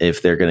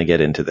if they're going to get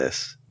into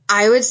this?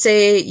 I would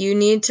say you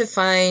need to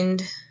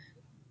find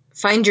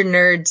your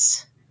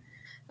nerds.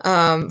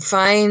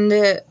 Find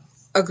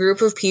a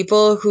group of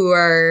people who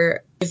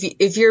are,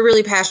 if you're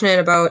really passionate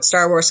about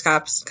Star Wars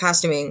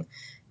costuming,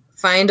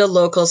 find a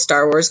local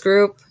Star Wars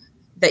group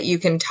that you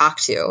can talk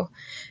to.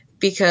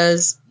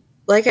 Because,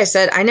 like I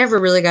said, I never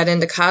really got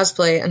into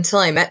cosplay until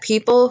I met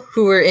people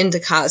who were into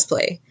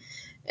cosplay.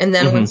 And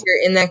then once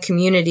you're in that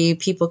community,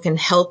 people can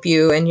help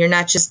you, and you're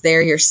not just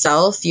there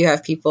yourself. You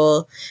have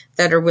people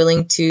that are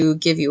willing to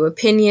give you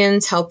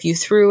opinions, help you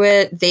through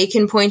it. They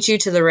can point you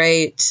to the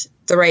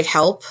right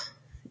help,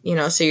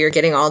 so you're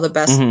getting all the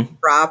best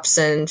props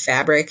and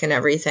fabric and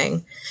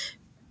everything.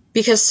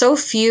 because so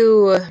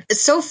few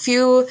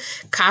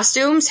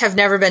costumes have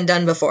never been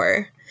done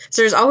before.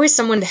 So there's always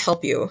someone to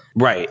help you.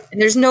 Right. And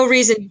there's no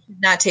reason you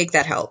should not take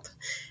that help.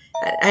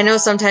 I know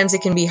sometimes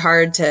it can be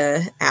hard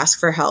to ask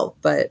for help,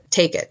 but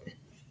take it.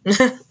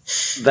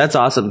 That's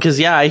awesome. Because,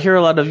 yeah, I hear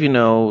a lot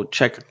of,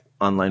 check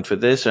online for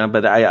this,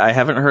 but I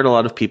haven't heard a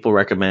lot of people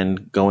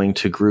recommend going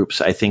to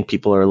groups. I think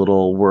people are a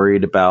little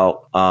worried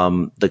about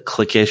the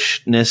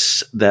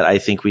cliquishness that I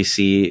think we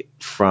see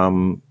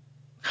from,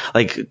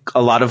 like,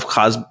 a lot of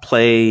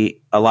cosplayers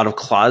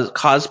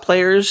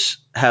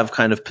have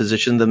kind of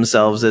positioned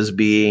themselves as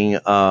being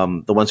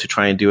the ones who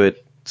try and do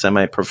it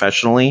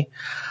semi-professionally,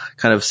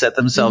 kind of set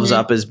themselves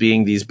up as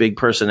being these big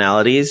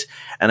personalities.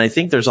 And I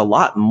think there's a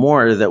lot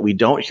more that we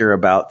don't hear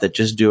about that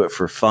just do it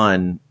for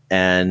fun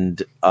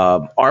and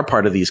are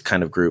part of these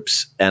kind of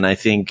groups. And I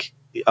think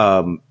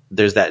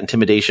there's that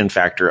intimidation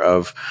factor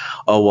of,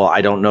 oh, well,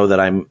 I don't know that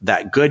I'm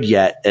that good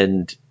yet.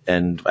 And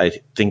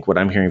I think what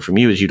I'm hearing from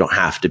you is you don't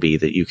have to be,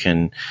 that you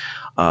can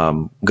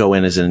go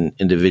in as an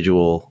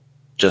individual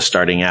just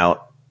starting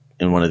out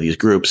in one of these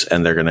groups,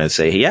 and they're going to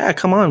say, yeah,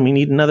 come on, we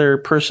need another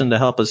person to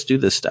help us do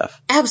this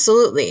stuff.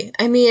 Absolutely.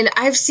 I mean,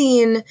 I've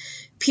seen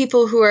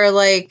people who are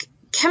like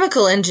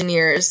chemical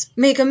engineers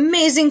make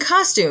amazing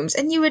costumes,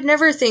 and you would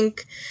never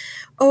think,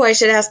 oh, I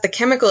should ask the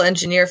chemical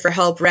engineer for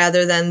help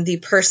rather than the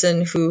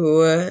person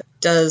who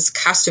does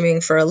costuming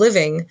for a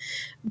living.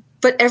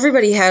 But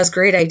everybody has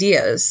great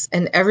ideas,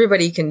 and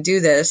everybody can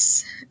do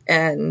this,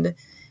 and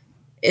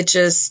it's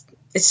just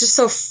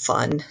so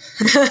fun.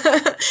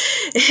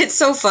 It's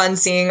so fun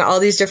seeing all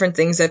these different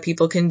things that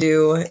people can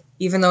do,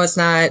 even though it's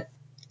not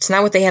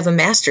what they have a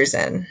master's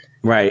in.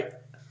 Right.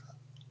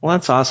 Well,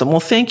 that's awesome. Well,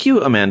 thank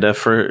you, Amanda,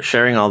 for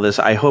sharing all this.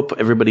 I hope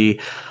everybody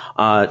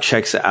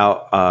checks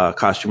out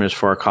Costumers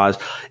for a Cause.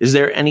 Is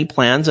there any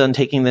plans on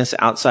taking this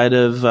outside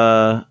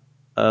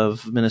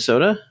of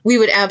Minnesota? We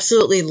would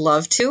absolutely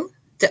love to.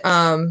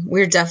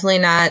 We're definitely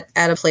not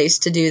at a place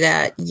to do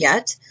that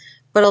yet,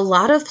 but a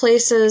lot of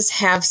places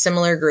have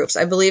similar groups.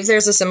 I believe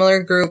there's a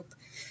similar group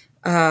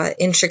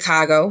in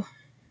Chicago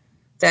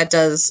that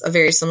does a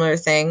very similar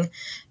thing.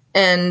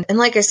 And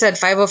like I said,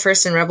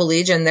 501st and Rebel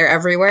Legion, they're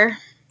everywhere.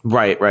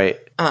 Right.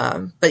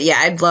 But yeah,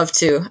 I'd love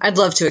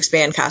to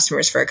expand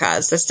Costumers for a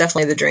Cause. That's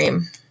definitely the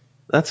dream.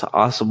 That's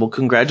awesome. Well,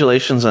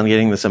 congratulations on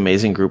getting this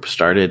amazing group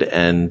started,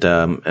 and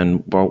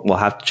we'll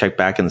have to check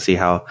back and see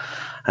how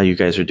you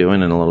guys are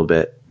doing in a little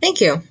bit.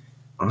 Thank you.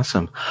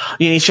 Awesome.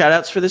 Any shout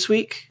outs for this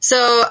week?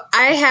 So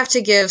I have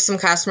to give some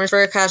Costumers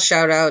for a Cause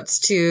shout outs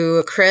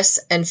to Chris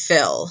and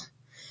Phil,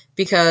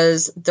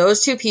 because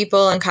those two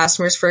people on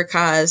Costumers for a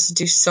Cause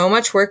do so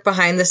much work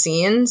behind the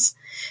scenes,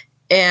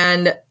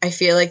 and I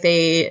feel like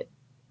they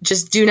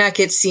just do not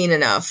get seen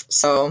enough.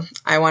 So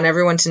I want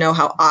everyone to know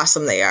how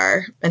awesome they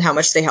are and how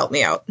much they help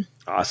me out.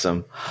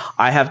 Awesome.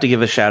 I have to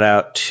give a shout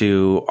out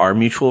to our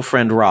mutual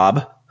friend,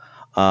 Rob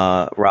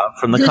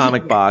from the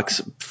Comic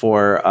Box,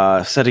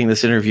 for setting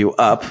this interview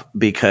up,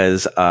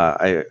 because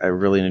I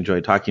really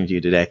enjoyed talking to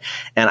you today.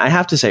 And I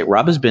have to say,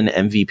 Rob has been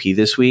MVP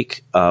this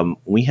week.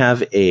 We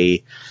have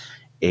a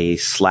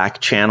Slack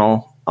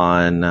channel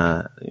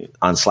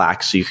on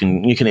Slack, so you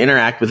can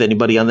interact with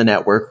anybody on the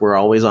network. We're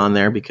always on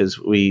there because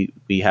we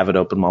have it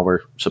open while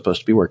we're supposed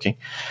to be working.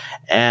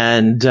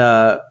 And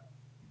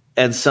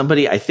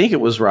somebody, I think it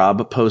was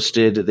Rob,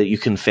 posted that you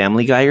can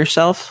Family Guy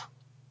yourself.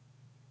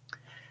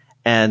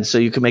 And so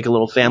you can make a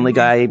little Family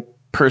Guy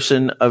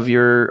person of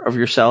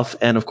yourself.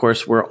 And of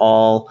course, we're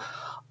all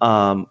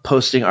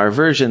posting our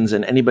versions,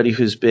 and anybody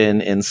who's been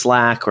in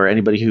Slack or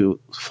anybody who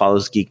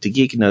follows Geek to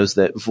Geek knows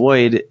that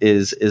Void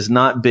is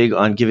not big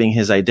on giving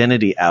his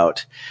identity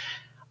out.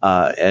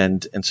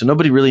 And so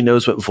nobody really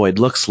knows what Void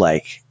looks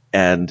like.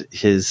 And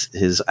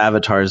his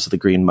avatar is the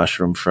green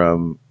mushroom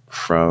from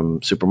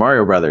Super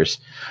Mario Brothers.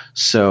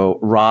 So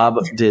Rob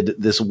did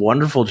this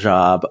wonderful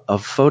job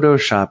of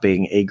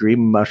photoshopping a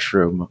green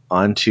mushroom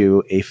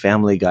onto a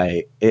Family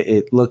Guy.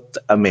 It looked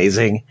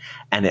amazing,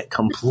 and it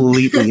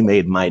completely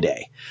made my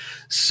day.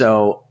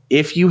 So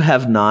if you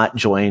have not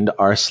joined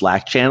our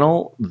Slack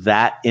channel,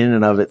 that in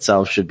and of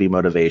itself should be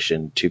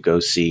motivation to go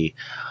see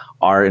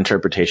our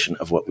interpretation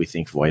of what we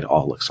think Void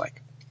all looks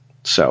like.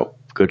 So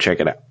go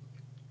check it out.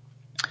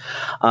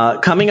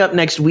 Coming up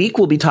next week,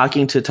 we'll be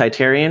talking to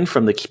Titarian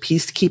from the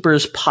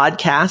Peacekeepers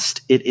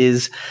podcast. It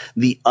is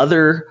the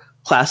other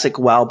classic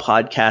WoW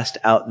podcast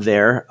out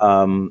there,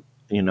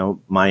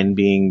 mine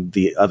being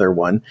the other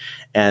one.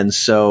 And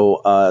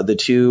so the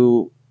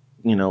two,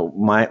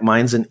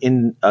 mine's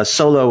a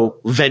solo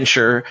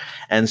venture.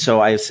 And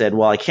so I said,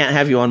 well, I can't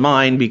have you on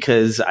mine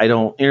because I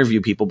don't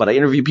interview people, but I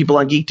interview people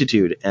on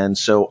Geektitude. And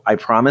so I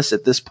promise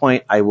at this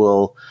point I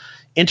will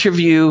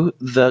interview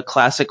the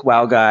classic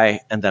WoW guy,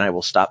 and then I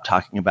will stop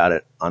talking about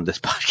it on this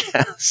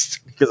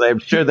podcast, because I'm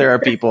sure there are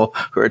people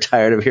who are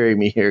tired of hearing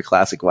me hear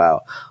classic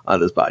WoW on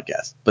this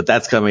podcast. But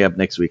that's coming up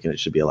next week, and it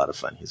should be a lot of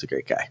fun. He's a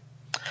great guy.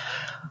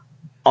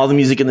 All the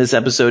music in this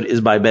episode is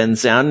by Ben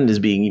Sound and is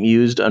being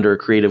used under a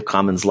Creative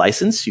Commons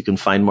license. You can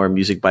find more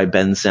music by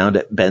Ben Sound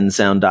at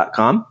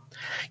bensound.com.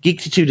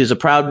 Geek2Dude is a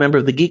proud member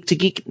of the Geek to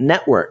Geek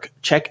Network.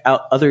 Check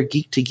out other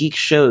Geek to Geek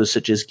shows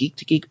such as Geek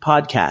to Geek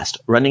Podcast,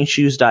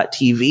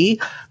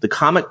 RunningShoes.tv, The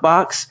Comic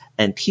Box,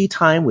 and Tea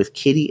Time with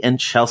Kitty and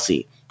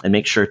Chelsea. And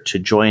make sure to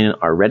join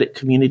our Reddit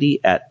community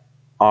at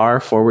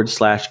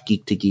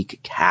r/Geek to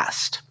Geek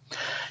Cast.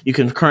 You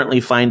can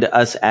currently find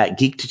us at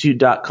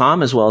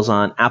geek2dude.com as well as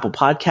on Apple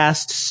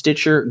Podcasts,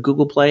 Stitcher,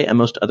 Google Play, and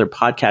most other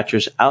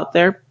podcatchers out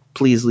there.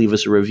 Please leave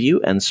us a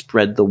review and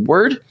spread the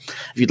word.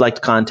 If you'd like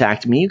to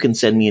contact me, you can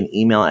send me an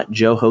email at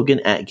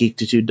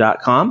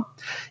joehogan@geek2dude.com.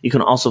 You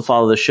can also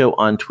follow the show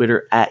on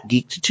Twitter at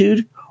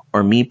Geek2Dude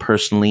or me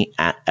personally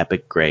at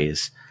Epic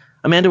Grays.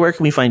 Amanda, where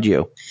can we find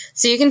you?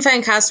 So you can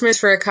find Costumers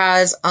for a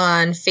Cause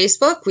on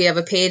Facebook. We have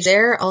a page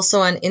there,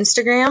 also on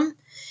Instagram.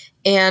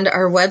 And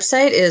our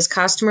website is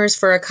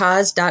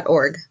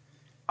costumersforacause.org.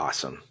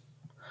 Awesome.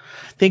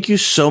 Thank you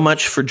so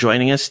much for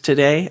joining us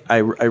today. I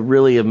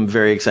really am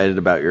very excited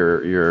about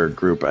your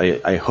group.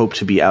 I hope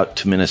to be out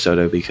to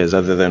Minnesota because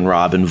other than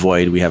Rob and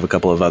Void, we have a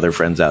couple of other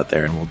friends out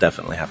there, and we'll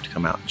definitely have to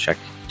come out and check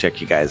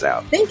you guys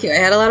out. Thank you. I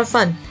had a lot of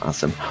fun.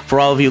 Awesome.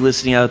 For all of you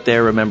listening out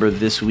there, remember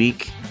this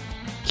week,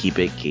 keep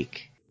it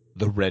geek.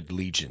 The Red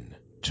Legion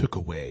took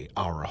away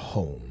our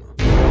home.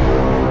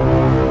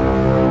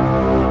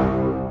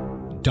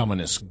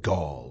 Dominus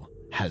Gaul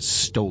has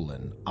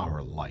stolen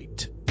our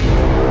light.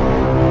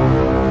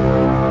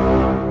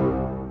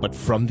 But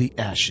from the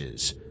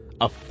ashes,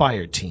 a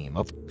fire team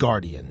of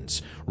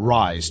guardians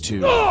rise to...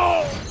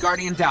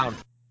 Guardian down.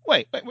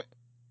 Wait.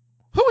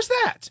 Who was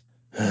that?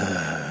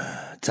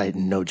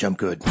 Titan, no jump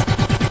good.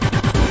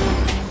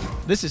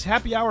 This is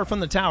Happy Hour from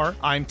the Tower.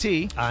 I'm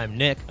T. I'm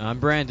Nick. I'm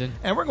Brandon.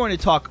 And we're going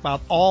to talk about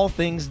all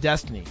things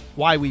Destiny.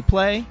 Why we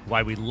play.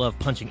 Why we love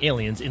punching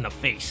aliens in the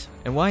face.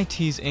 And why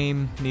T's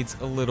aim needs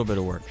a little bit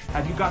of work.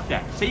 Have you got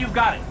that? Say you've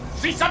got it.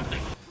 Say something.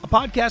 A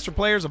podcast for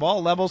players of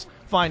all levels.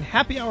 Find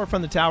Happy Hour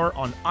from the Tower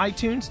on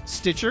iTunes,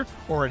 Stitcher,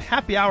 or at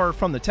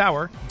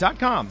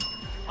happyhourfromthetower.com.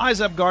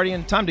 Eyes up,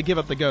 Guardian. Time to give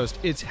up the ghost.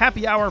 It's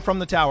Happy Hour from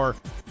the Tower.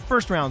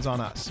 First round's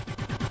on us.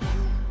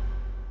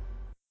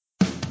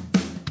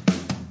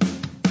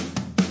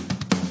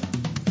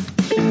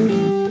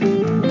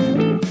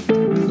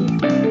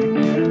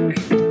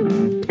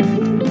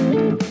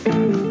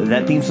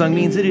 That theme song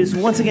means it is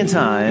once again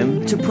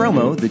time to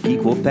promo the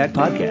Geek Wolfpack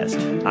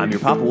podcast. I'm your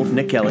Papa Wolf,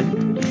 Nick Kelly.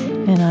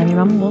 And I'm your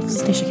Mama Wolf,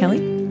 Stacia Kelly.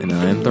 And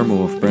I'm Thermal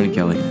Wolf, Brandon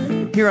Kelly.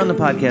 Here on the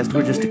podcast,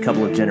 we're just a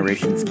couple of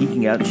generations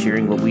geeking out and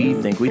sharing what we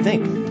think.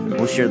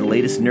 We'll share the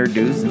latest nerd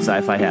news and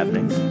sci-fi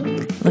happenings.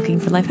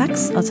 Looking for life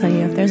hacks? I'll tell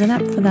you if there's an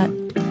app for that.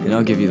 And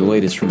I'll give you the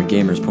latest from a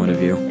gamer's point of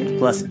view.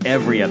 Plus,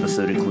 every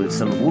episode includes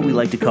some of what we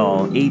like to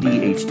call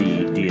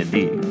ADHD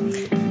D&D.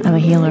 I'm a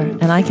healer,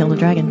 and I killed a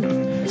dragon.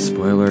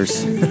 Spoilers.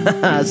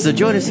 So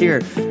join us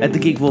here at the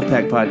Geek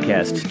Wolfpack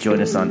Podcast.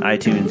 Join us on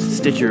iTunes,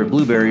 Stitcher,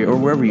 Blueberry, or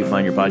wherever you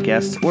find your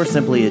podcasts, or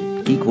simply at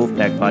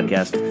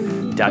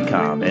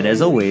geekwolfpackpodcast.com. And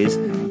as always,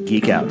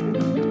 geek out.